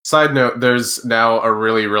 Side note, there's now a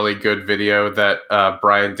really, really good video that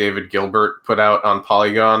Brian David Gilbert put out on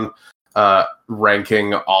Polygon,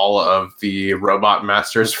 ranking all of the robot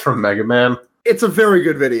masters from Mega Man. It's a very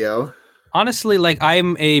good video. Honestly, like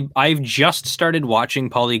I've just started watching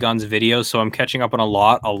Polygon's videos, so I'm catching up on a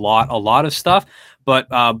lot of stuff. But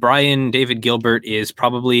Brian David Gilbert is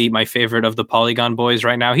probably my favorite of the Polygon boys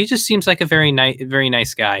right now. He just seems like a very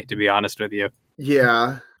nice guy, to be honest with you.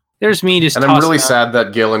 Yeah. There's me just. And I'm really sad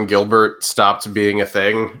that Gil and Gilbert stopped being a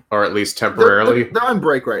thing, or at least temporarily. They're on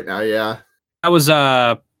break right now. Yeah. That was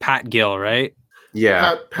Pat Gill, right?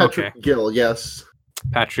 Yeah. Patrick Gill. Yes.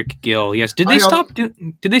 Patrick Gill. Yes. Did they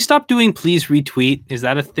stop doing Please Retweet? Is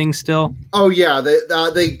that a thing still? Oh yeah,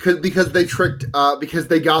 they could, because they tricked because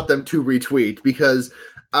they got them to retweet because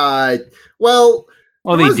they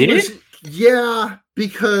did? Yeah,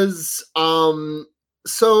 because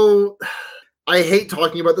so I hate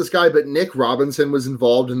talking about this guy, but Nick Robinson was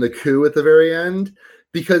involved in the coup at the very end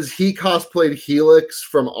because he cosplayed Helix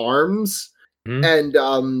from ARMS. Mm-hmm.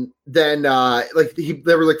 And then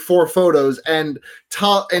there were like 4 photos, and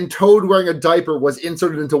Toad wearing a diaper was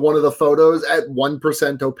inserted into one of the photos at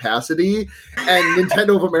 1% opacity, and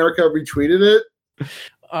Nintendo of America retweeted it.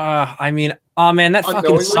 I mean, oh man, that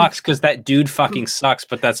fucking sucks because that dude fucking sucks.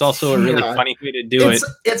 But that's also a really funny way to do it.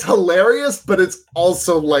 It's hilarious, but it's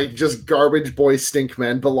also like just garbage boy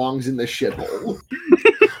Stinkman belongs in the shithole.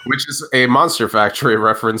 Which is a Monster Factory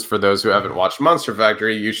reference for those who haven't watched Monster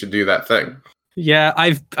Factory. You should do that thing. Yeah,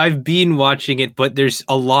 I've been watching it, but there's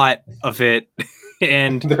a lot of it,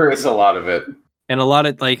 and there is a lot of it, and a lot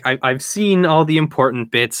of like I've seen all the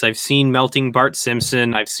important bits. I've seen melting Bart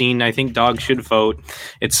Simpson. I've seen I think Dog Should Vote.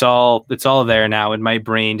 It's all there now in my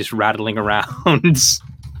brain, just rattling around.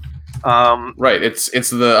 Right, it's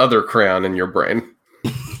the other crayon in your brain.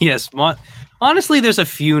 Yes. Honestly, there's a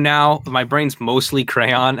few now. My brain's mostly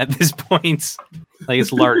crayon at this point. Like,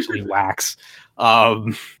 it's largely wax.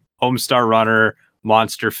 Homestar Runner,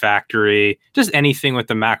 Monster Factory, just anything with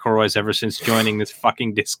the McElroys ever since joining this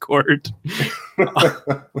fucking Discord.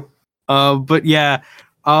 But yeah.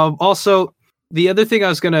 Also, the other thing I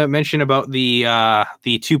was going to mention about the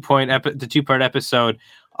 2-part episode,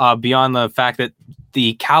 beyond the fact that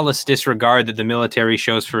the callous disregard that the military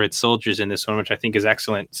shows for its soldiers in this one, which I think is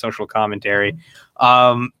excellent social commentary.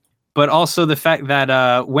 But also the fact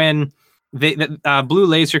that when Blue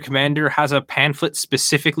Laser Commander has a pamphlet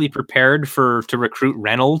specifically prepared to recruit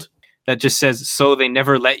Reynold that just says, "So they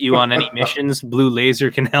never let you on any missions. Blue Laser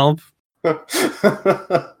can help."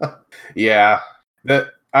 Yeah,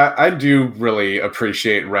 that I do really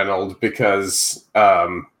appreciate Reynold because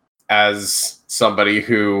as somebody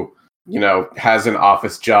who, you know, has an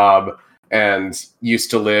office job and used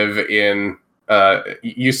to live in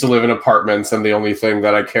apartments, and the only thing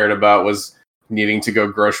that I cared about was needing to go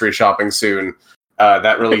grocery shopping soon.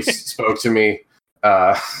 That really spoke to me.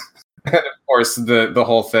 And of course, the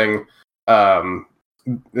whole thing.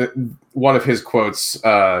 One of his quotes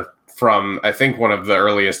from, I think, one of the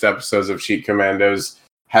earliest episodes of Cheat Commandos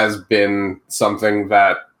has been something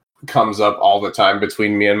that comes up all the time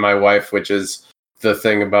between me and my wife, which is the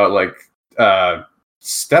thing about, like,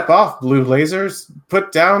 step off, blue lasers,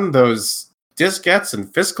 put down those diskettes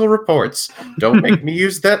and fiscal reports. Don't make me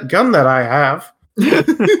use that gun that I have.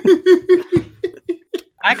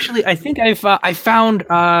 Actually, I think I found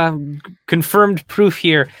confirmed proof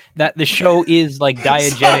here that the show is like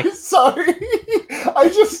diegetic. Sorry.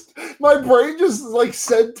 My brain just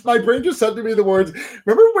said to me the words,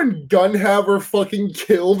 remember when Gunhaver fucking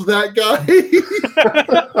killed that guy?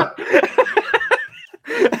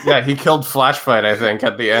 Yeah, he killed Flashfight, I think,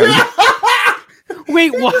 at the end.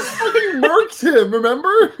 Wait, what? He fucking murked him,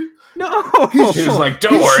 remember? No. He was like,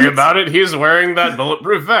 don't worry about it. He's wearing that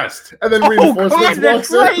bulletproof vest. And then Reinforcements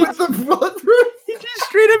walks right. in with the bulletproof. He just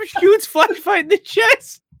straight up shoots Flashfight in the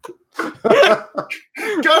chest.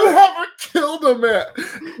 Gunhaver killed a man.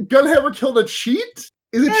 Gunhaver killed a cheat?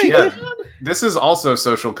 Is it cheat? Yeah. This is also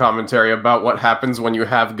social commentary about what happens when you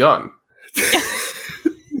have gun.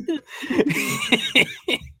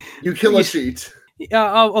 You kill a cheat. Okay,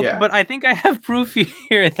 Yeah. But I think I have proof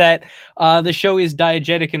here that the show is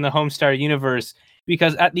diegetic in the Homestar universe,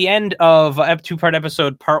 because at the end of two-part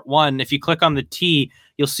episode part 1, if you click on the T,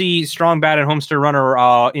 you'll see Strong Bad and Homestar Runner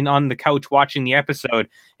on the couch watching the episode,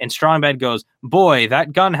 and Strong Bad goes, "Boy,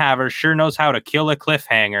 that Gunhaver sure knows how to kill a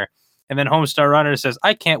cliffhanger." And then Homestar Runner says,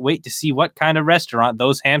 "I can't wait to see what kind of restaurant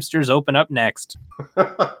those hamsters open up next."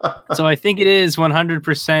 So I think it is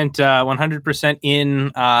 100%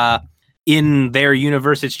 in their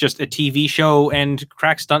universe. It's just a TV show, and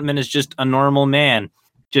Crack Stuntman is just a normal man,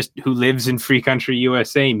 just who lives in Free Country,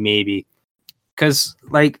 USA, maybe. Because,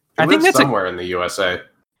 like, I think that's somewhere in the USA.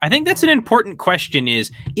 I think that's an important question.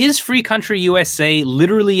 Is Free Country, USA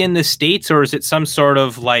literally in the States, or is it some sort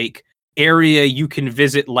of like area you can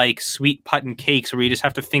visit, like Sweet Puttin' Cakes, where you just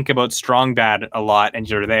have to think about Strong Bad a lot and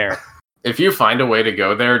you're there? If you find a way to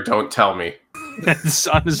go there, don't tell me. This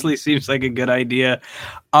honestly seems like a good idea.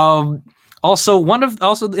 Also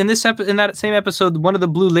in that same episode, one of the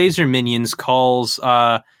Blue Laser minions calls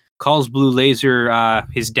Blue Laser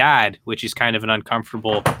his dad, which is kind of an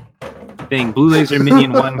uncomfortable thing. Blue Laser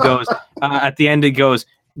minion 1 goes at the end. It goes,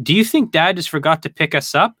 "Do you think Dad just forgot to pick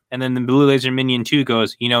us up?" And then the Blue Laser minion 2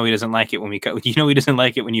 goes, he doesn't like it when he doesn't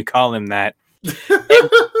like it when you call him that."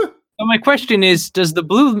 So my question is, do the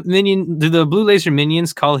Blue Laser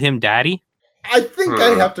minions call him Daddy? I think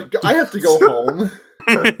I have to go home.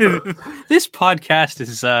 This podcast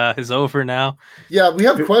is over now. Yeah, we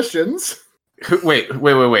have questions. Wait.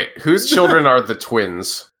 Whose children are the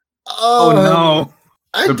twins? Oh no.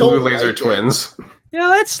 The Blue Laser twins. Yeah,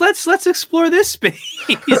 let's explore this space.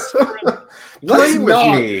 Play with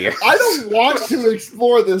me. I don't want to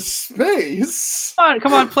explore this space.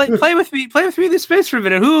 Come on, play with me. Play with me in this space for a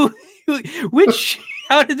minute.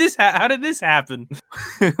 How did this happen?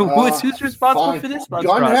 Who's responsible for this?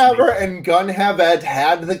 Gunhaver and Gunhavet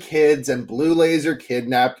had the kids, and Blue Laser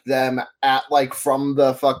kidnapped them from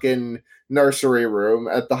the fucking nursery room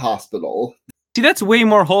at the hospital. See, that's way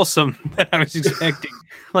more wholesome than I was expecting.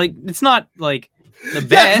 Like, it's not like the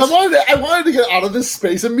best. Yes, I wanted to get out of this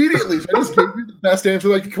space immediately, so I just gave you the best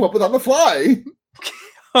answer I could come up with on the fly.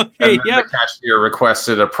 Okay, The cashier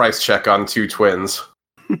requested a price check on 2 twins.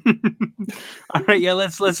 All right,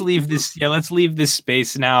 let's leave this. Yeah, let's leave this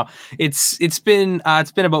space now. It's been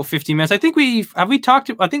about 50 minutes. I think we talked.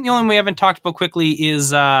 I think the only one we haven't talked about quickly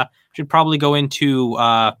is should probably go into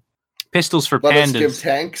Pistols for Pandas. Let us give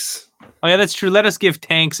tanks. Oh yeah, that's true. Let us give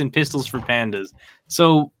tanks and Pistols for Pandas.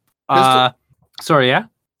 So, sorry, yeah.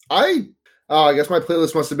 I guess my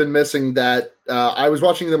playlist must have been missing that. I was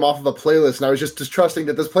watching them off of a playlist, and I was just distrusting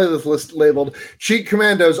that this playlist list labeled Cheat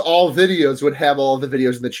Commandos All Videos would have all the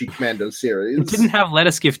videos in the Cheat Commandos series. It didn't have Let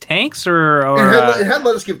Us Give Tanks, or it had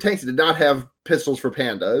Let Us Give Tanks. It did not have Pistols for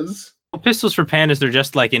Pandas. Well, Pistols for Pandas, they're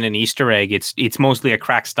just like in an Easter egg. It's mostly a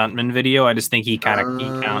Crack Stuntman video. I just think he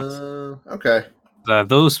counts. Okay.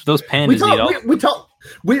 Those pandas need all.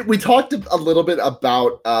 We talked a little bit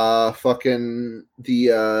about fucking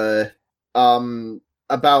the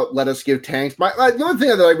about Let Us Give Tanks. The only thing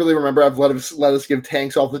that I really remember of Let Us Give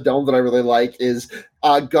Tanks off the dome that I really like is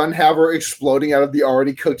Gunhaver exploding out of the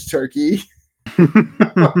already cooked turkey.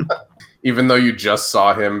 even though you just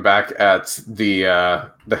saw him back at the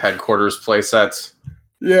headquarters playset.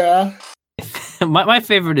 Yeah. My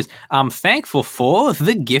favorite is I'm thankful for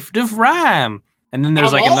the gift of rhyme. And then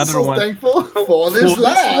there's I'm like another also one. thankful for this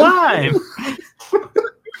lime.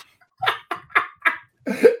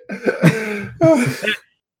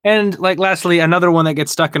 And like lastly, another one that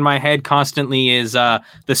gets stuck in my head constantly is the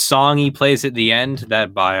song he plays at the end,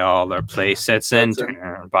 that by all our play sets and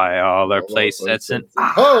by all our play sets and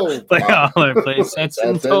by all our play sets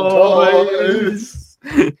and toys.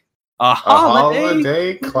 A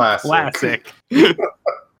holiday classic.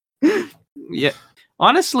 Yeah.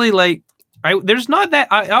 Honestly, like there's not that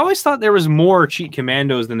I always thought there was more Cheat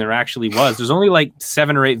Commandos than there actually was. There's only like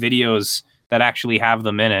 7 or 8 videos that actually have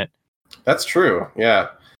them in it. That's true. Yeah.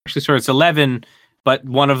 Actually, sorry, it's 11, but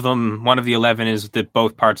one of the 11 is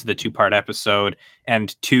both parts of the 2-part episode,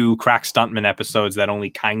 and 2 Crack Stuntman episodes that only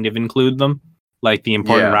kind of include them, like the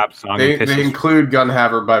important rap song. They include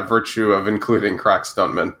Gunhaver by virtue of including Crack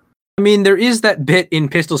Stuntman. I mean, there is that bit in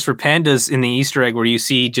Pistols for Pandas in the Easter egg where you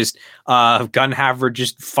see just Gunhaver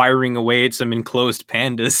just firing away at some enclosed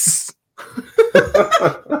pandas.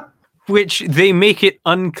 Which they make it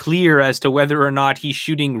unclear as to whether or not he's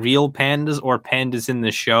shooting real pandas or pandas in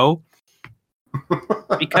the show.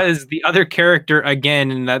 Because the other character,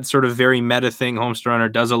 again, in that sort of very meta thing Homestar Runner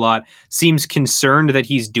does a lot, seems concerned that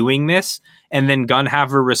he's doing this, and then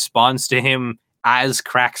Gunhaver responds to him as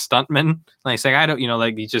Crack Stuntman. Like saying, I don't,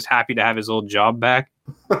 like he's just happy to have his old job back.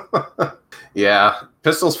 Yeah.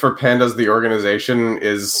 Pistols for Pandas, the organization,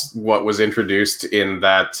 is what was introduced in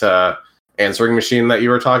that answering machine that you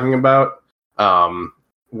were talking about,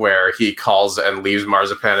 where he calls and leaves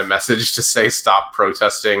Marzipan a message to say stop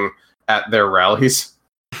protesting at their rallies.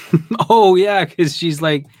 Oh yeah, because she's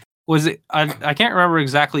like, was it I can't remember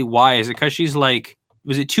exactly why. Is it because she's like,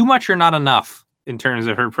 was it too much or not enough in terms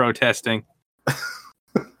of her protesting?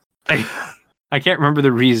 I can't remember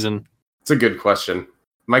the reason. It's a good question.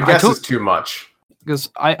 My guess is too much.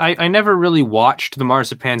 Because I never really watched the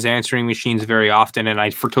Marzipan's answering machines very often, and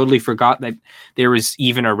I totally forgot that there was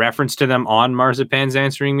even a reference to them on Marzipan's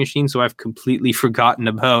answering machine, so I've completely forgotten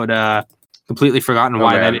about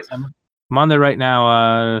why that is. I'm on there right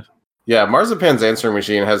now. Yeah, Marzipan's answering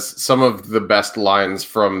machine has some of the best lines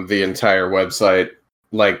from the entire website.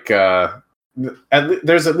 Like,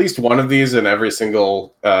 there's at least one of these in every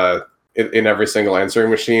single in every single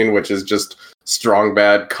answering machine, which is just Strong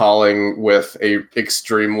Bad calling with a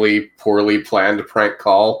extremely poorly planned prank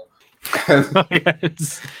call. And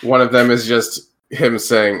one of them is just him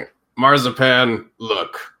saying, Marzipan,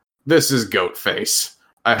 look, this is goat face.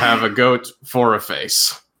 I have a goat for a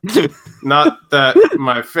face. Not that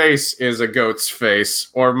my face is a goat's face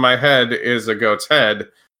or my head is a goat's head.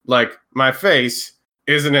 Like, my face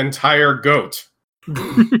is an entire goat.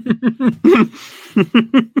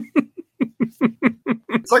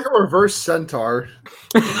 It's like a reverse centaur.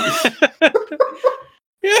 That's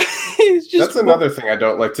another thing I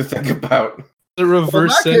don't like to think about. The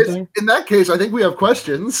reverse centaur? In that case, I think we have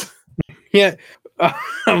questions. Yeah.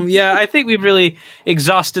 Yeah, I think we've really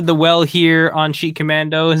exhausted the well here on Cheat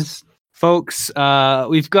Commandos, folks.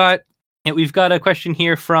 We've got a question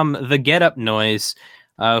here from the Get Up Noise,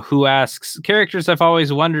 who asks, characters I've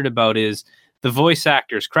always wondered about is the voice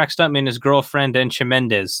actors, Crack Stuntman, his girlfriend, and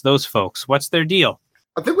Chimendez. Those folks, what's their deal?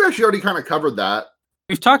 I think we actually already kind of covered that.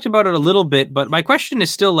 We've talked about it a little bit, but my question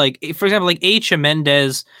is still like, for example, like H.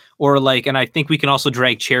 Mendez, or like, and I think we can also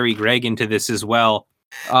drag Cherry Greg into this as well.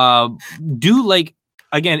 Do like,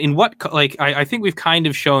 again, in what, like, I think we've kind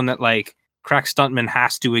of shown that like Crack Stuntman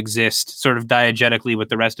has to exist sort of diegetically with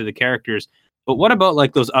the rest of the characters. But what about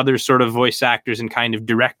like those other sort of voice actors and kind of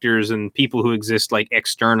directors and people who exist like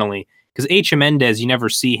externally? Because H. Mendez, you never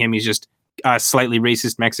see him. He's just a slightly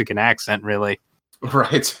racist Mexican accent, really.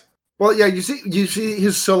 Right. Well, yeah, you see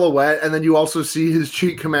his silhouette, and then you also see his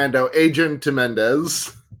cheat commando, Agent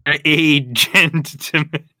Mendez. Agent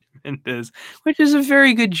Mendez, which is a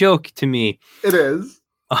very good joke to me. It is.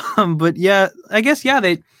 But yeah, I guess, yeah,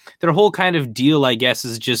 their whole kind of deal, I guess,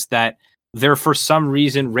 is just that they're for some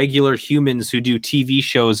reason regular humans who do TV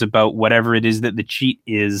shows about whatever it is that the cheat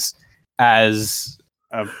is as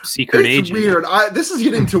a secret agent. It's weird. This is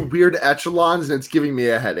getting to weird echelons, and it's giving me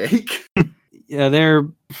a headache. Yeah,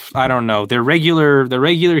 I don't know. They're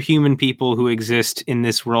regular human people who exist in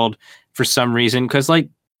this world for some reason. Because, like,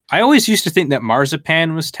 I always used to think that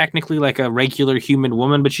Marzipan was technically like a regular human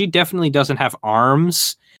woman, but she definitely doesn't have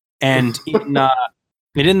arms. And in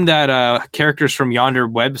that Characters from Yonder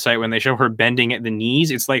website, when they show her bending at the knees,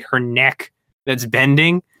 it's like her neck that's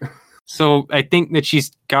bending. So I think that she's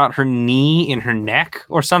got her knee in her neck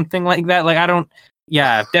or something like that. Like,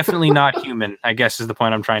 Yeah, definitely not human, I guess is the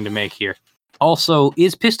point I'm trying to make here. Also,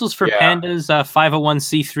 is Pistols for Pandas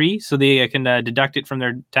 501c3 so they can deduct it from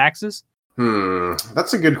their taxes?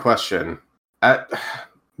 That's a good question.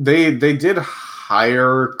 They did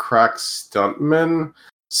hire crack stuntmen,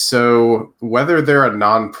 so whether they're a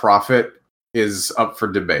non-profit is up for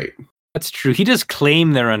debate. That's true. He does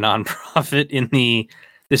claim they're a non-profit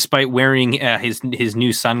despite wearing his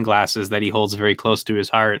new sunglasses that he holds very close to his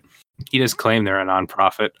heart. He does claim they're a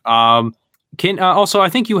non-profit. Also, I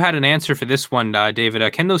think you had an answer for this one,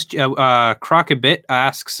 David. Can those Crockabit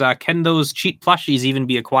asks, can those cheat plushies even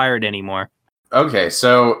be acquired anymore? Okay,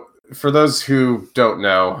 so for those who don't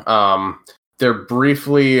know, they're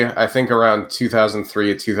briefly, I think around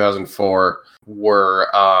 2003 to 2004, were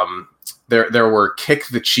there were Kick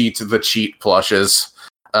the Cheat plushes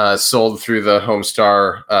sold through the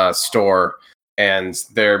Homestar store, and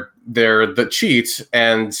they're the cheat,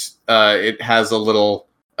 and it has a little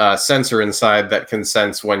sensor inside that can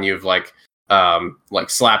sense when you've like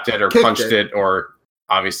slapped it or punched it or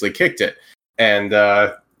obviously kicked it. And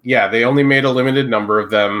they only made a limited number of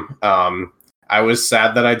them. I was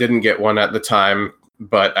sad that I didn't get one at the time,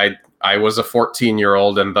 but I was a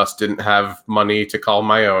 14-year-old and thus didn't have money to call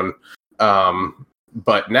my own.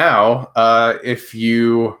 But now, if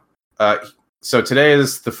you so today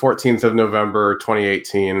is the 14th of November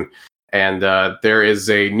 2018. And there is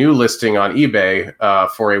a new listing on eBay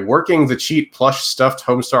for a Working the Cheat plush stuffed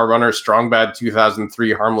Homestar Runner Strong Bad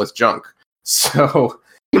 2003 harmless junk. So,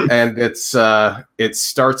 and it starts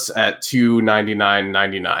at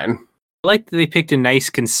 $299.99. I like that they picked a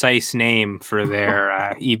nice, concise name for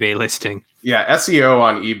their eBay listing. Yeah, SEO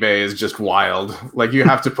on eBay is just wild. Like, you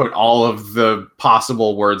have to put all of the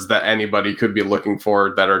possible words that anybody could be looking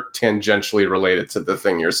for that are tangentially related to the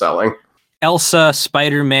thing you're selling. Elsa,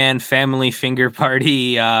 Spider-Man, Family Finger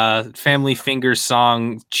Party, Family Finger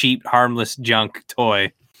Song, cheap, harmless junk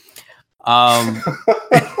toy. And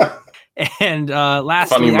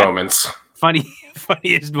lastly...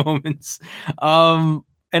 Funniest moments.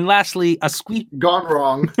 And lastly, a squeak... Gone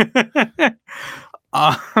wrong.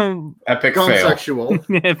 Epic Gone fail. sexual.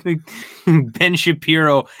 Ben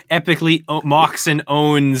Shapiro epically mocks and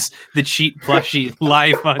owns the cheat plushie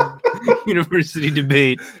live on University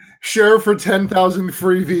Debate. Share for 10,000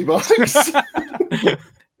 free V-Bucks.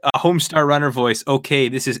 Homestar Runner voice. Okay,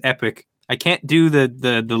 this is epic. I can't do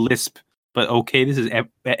the lisp, but okay, this is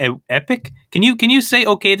epic. Can you say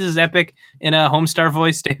okay, this is epic in a Homestar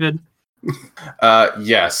voice, David?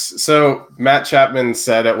 Yes. So Matt Chapman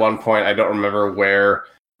said at one point, I don't remember where,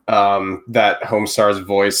 that Homestar's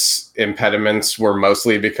voice impediments were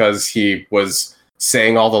mostly because he was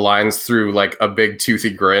saying all the lines through like a big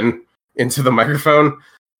toothy grin into the microphone.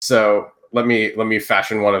 So let me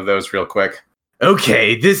fashion one of those real quick.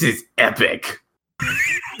 Okay, this is epic.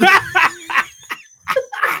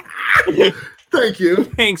 Thank you.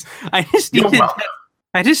 Thanks. I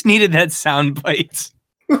just needed that sound bite.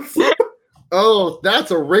 Oh, that's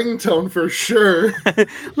a ringtone for sure.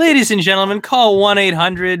 Ladies and gentlemen, call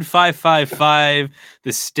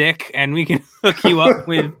 1-800-555-THE-STICK and we can hook you up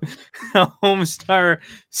with a Homestar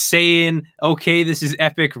saying, okay, this is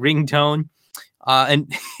epic ringtone.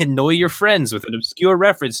 And annoy your friends with an obscure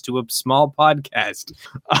reference to a small podcast.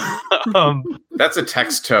 That's a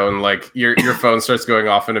text tone. Like your phone starts going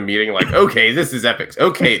off in a meeting. Like, okay, this is epic.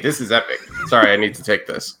 Okay, this is epic. Sorry, I need to take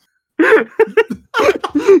this.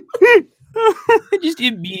 It just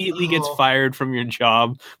immediately gets fired from your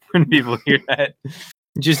job when people hear that.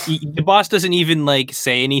 Just the boss doesn't even like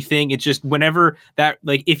say anything. It's just whenever that,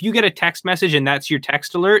 like, if you get a text message and that's your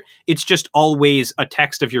text alert, it's just always a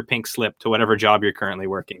text of your pink slip to whatever job you're currently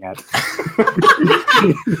working at.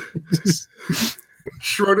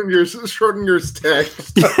 Schrodinger's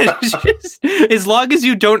text. Just, as long as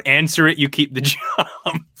you don't answer it, you keep the job.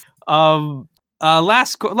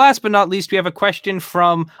 Last but not least, we have a question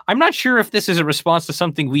from, I'm not sure if this is a response to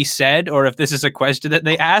something we said or if this is a question that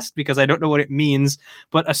they asked because I don't know what it means,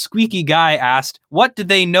 but a squeaky guy asked, what do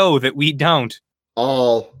they know that we don't?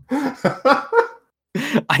 All.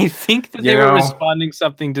 I think that they were responding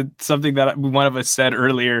to something that one of us said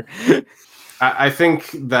earlier. I think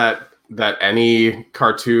that any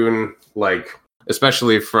cartoon, like,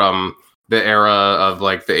 especially from the era of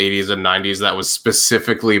like the 80s and 90s that was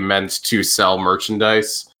specifically meant to sell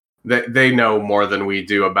merchandise, they know more than we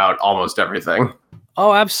do about almost everything.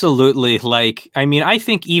 Oh, absolutely. Like, I mean, I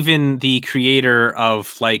think even the creator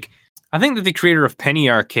of Penny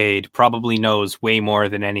Arcade probably knows way more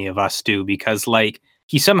than any of us do because like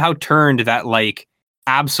he somehow turned that like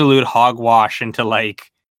absolute hogwash into like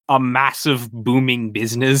a massive booming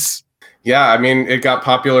business. Yeah, I mean, it got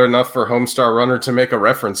popular enough for Homestar Runner to make a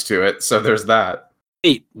reference to it, so there's that.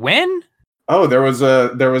 Wait, when? Oh, there was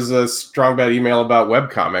a strong bad email about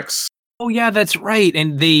webcomics. Oh yeah, that's right.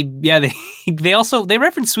 And they they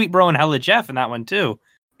referenced Sweet Bro and Hella Jeff in that one too.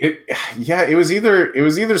 It was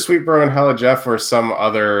either Sweet Bro and Hella Jeff or some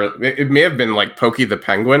other. It may have been like Pokey the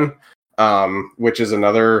Penguin, which is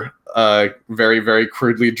another very, very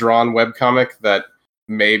crudely drawn webcomic that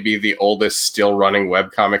may be the oldest still running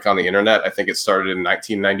webcomic on the internet. I think it started in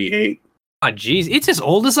 1998. Oh geez, it's as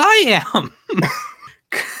old as I am.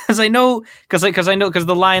 Because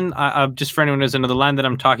the line, just for anyone who doesn't know, the line that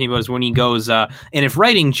I'm talking about is when he goes, and if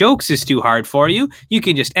writing jokes is too hard for you, you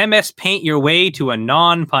can just MS Paint your way to a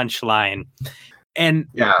non-punchline. And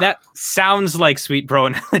that sounds like Sweet Bro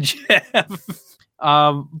and Jeff.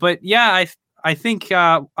 But yeah, I think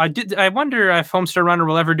I wonder if Homestar Runner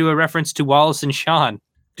will ever do a reference to Wallace and Shawn.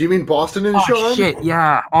 Do you mean Boston and Shawn? Shit,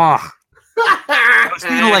 yeah. Oh. I was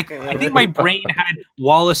thinking, like, I think my brain had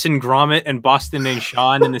Wallace and Gromit and Boston and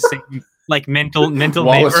Shawn in the same like mental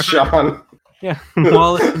Wallace Shawn. Yeah,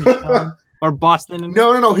 Wallace and Shawn or Boston. And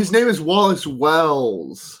No. His name is Wallace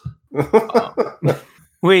Wells.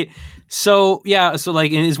 Wait. So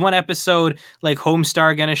like in his one episode, like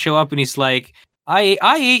Homestar gonna show up and he's like, I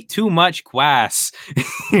ate too much grass.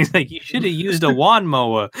 He's like, you should have used a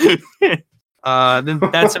lawnmower. Then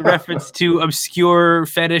that's a reference to obscure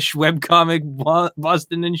fetish webcomic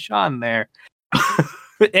Boston and Shawn there.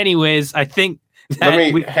 But anyways, I think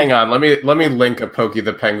hang on. Let me link a Pokey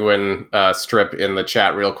the Penguin strip in the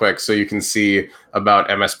chat real quick so you can see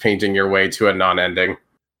about MS painting your way to a non-ending.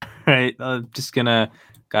 Right, I'm just gotta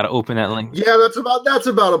open that link. Yeah, that's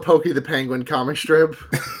about a Pokey the Penguin comic strip.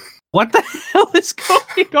 What the hell is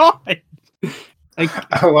going on?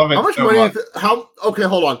 I love it. How much money? Okay,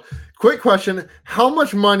 hold on. Quick question: how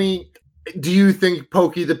much money do you think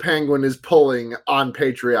Pokey the Penguin is pulling on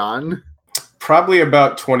Patreon? Probably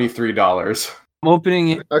about $23. I'm opening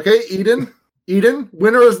it. Okay, Eden.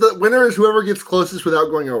 Winner is whoever gets closest without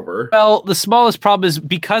going over. Well, the smallest problem is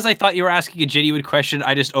because I thought you were asking a genuine question.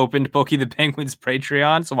 I just opened Pokey the Penguin's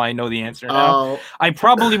Patreon, so I know the answer now. I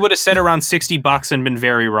probably would have said around $60 and been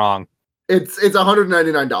very wrong. It's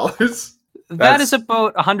 $199. That is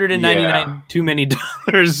about $199 too many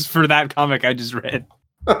dollars for that comic I just read.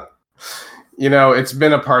 It's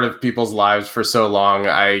been a part of people's lives for so long.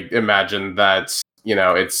 I imagine that,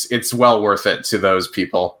 it's well worth it to those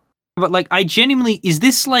people. But like, I genuinely, is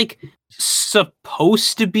this like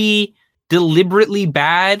supposed to be deliberately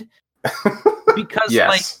bad? Because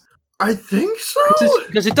yes. I think so.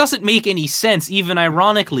 Because it doesn't make any sense, even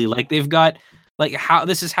ironically. Like they've got like how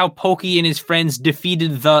this is how Pokey and his friends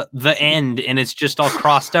defeated the end, and it's just all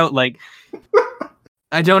crossed out. Like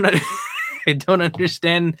I don't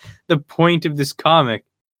understand the point of this comic.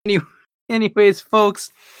 Anyways,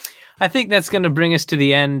 folks, I think that's going to bring us to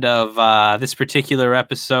the end of this particular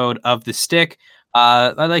episode of The Stick.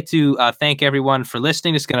 I'd like to thank everyone for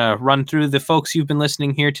listening. Just going to run through the folks you've been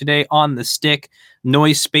listening here today on The Stick,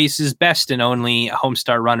 Noise Space's best and only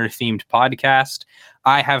Homestar Runner themed podcast.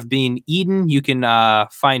 I have been Eden. You can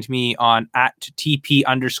find me on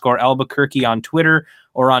 @TP_Albuquerque on Twitter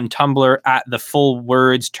or on Tumblr @the full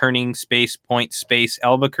words turning space point space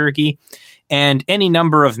Albuquerque. And any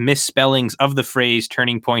number of misspellings of the phrase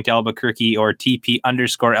Turning Point Albuquerque or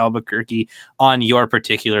TP_Albuquerque on your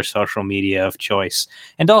particular social media of choice.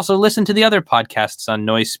 And also listen to the other podcasts on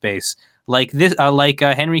Noise Space, like this,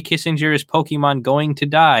 Henry Kissinger's Pokemon Going to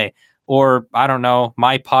Die, or I don't know,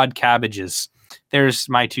 My Pod Cabbages. There's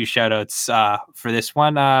my two shoutouts for this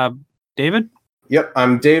one. David? Yep,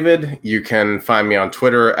 I'm David. You can find me on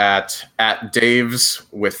Twitter at Daves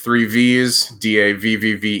with 3 V's,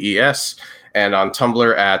 DAVVVES, and on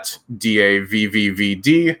Tumblr at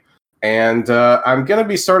DAVVVD. And I'm going to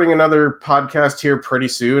be starting another podcast here pretty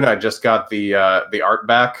soon. I just got the art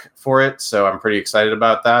back for it, so I'm pretty excited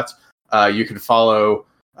about that. You can follow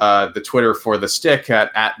the Twitter for The Stick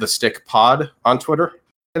at The Stick Pod on Twitter.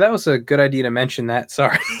 That was a good idea to mention that.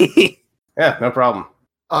 Sorry. Yeah, no problem.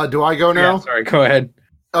 Do I go now? Yeah, sorry, go ahead.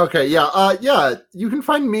 Okay, yeah. You can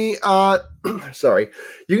find me sorry.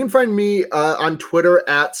 You can find me on Twitter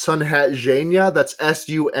at Sunhatzhenya. That's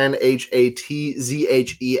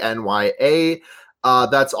SUNHATZHENYA.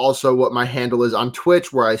 That's also what my handle is on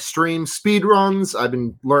Twitch, where I stream speedruns. I've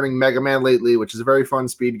been learning Mega Man lately, which is a very fun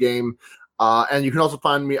speed game. And you can also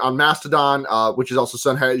find me on Mastodon, which is also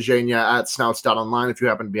Sunhatzhenya at Snouts.online if you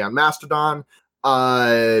happen to be on Mastodon.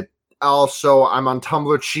 Also, I'm on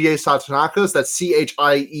Tumblr, Chie Satanakas. That's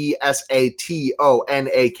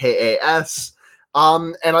ChieSatOnakas.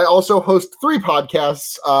 And I also host 3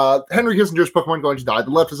 podcasts. Henry Kissinger's Pokemon Going to Die,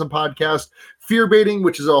 the Leftism podcast, Fear Baiting,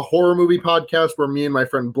 which is a horror movie podcast where me and my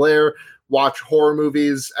friend Blair watch horror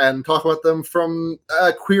movies and talk about them from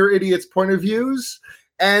queer idiots' point of views,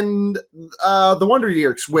 and The Wonder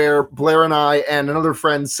Years, where Blair and I and another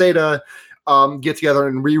friend, Seda, get together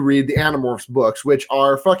and reread the Animorphs books, which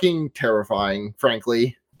are fucking terrifying,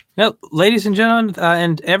 frankly. Well, ladies and gentlemen,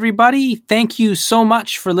 and everybody, thank you so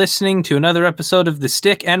much for listening to another episode of The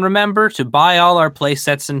Stick, and remember to buy all our play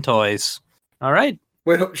sets and toys. All right?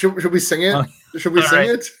 Wait, should we sing it? Should we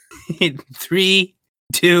sing it? 3,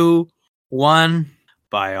 2, 1.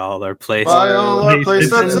 Buy all our play sets. Buy all our play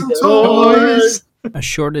sets and toys! A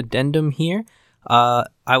short addendum here. I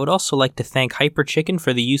would also like to thank Hyper Chicken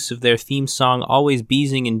for the use of their theme song, Always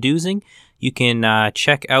Beezing and Doozing. You can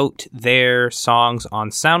check out their songs on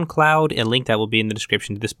SoundCloud, a link that will be in the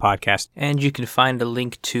description of this podcast. And you can find a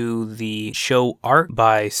link to the show art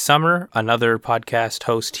by Summer, another podcast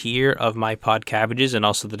host here of My Pod Cabbages, and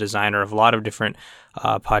also the designer of a lot of different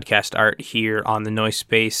podcast art here on the Noise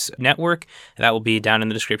Space Network. That will be down in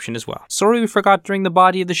the description as well. Sorry we forgot during the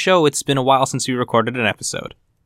body of the show. It's been a while since we recorded an episode.